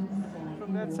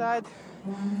from that side,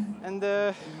 and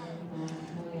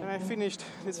when I finished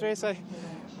this race, I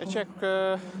checked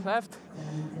left,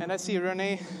 and I see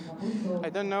René. I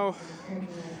don't know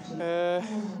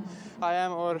I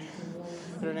am or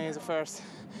René is the first,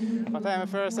 but I am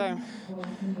first. I'm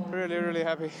really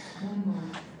happy.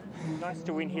 Nice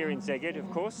to win here in Szeged, of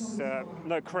course.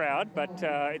 No crowd, but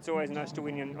it's always nice to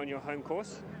win on your home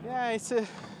course. Yeah, it's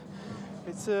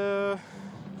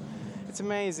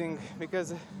amazing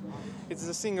because it's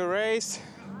a single race,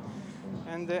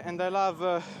 and I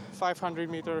love 500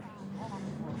 meter,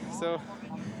 so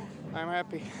I'm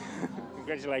happy.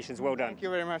 Congratulations, well done. Thank you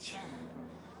very much.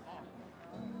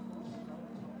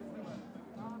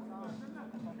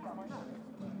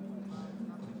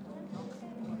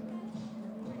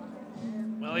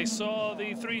 Well, he saw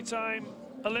the three-time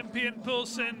Olympian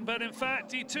Poulsen, but in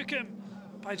fact he took him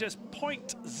by just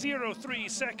 0.03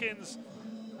 seconds.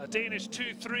 A Danish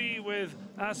 2-3 with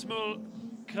Asmul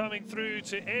coming through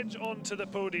to edge onto the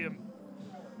podium.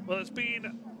 Well, it's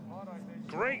been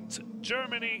great.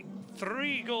 Germany,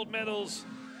 3 gold medals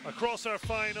across our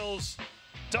finals.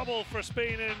 Double for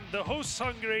Spain and the hosts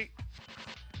Hungary.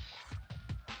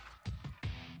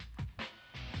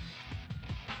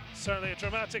 Certainly a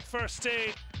dramatic first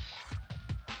day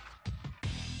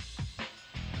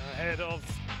ahead of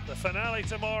the finale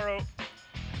tomorrow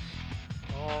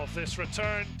of this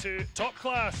return to top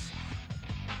class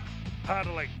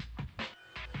paddling.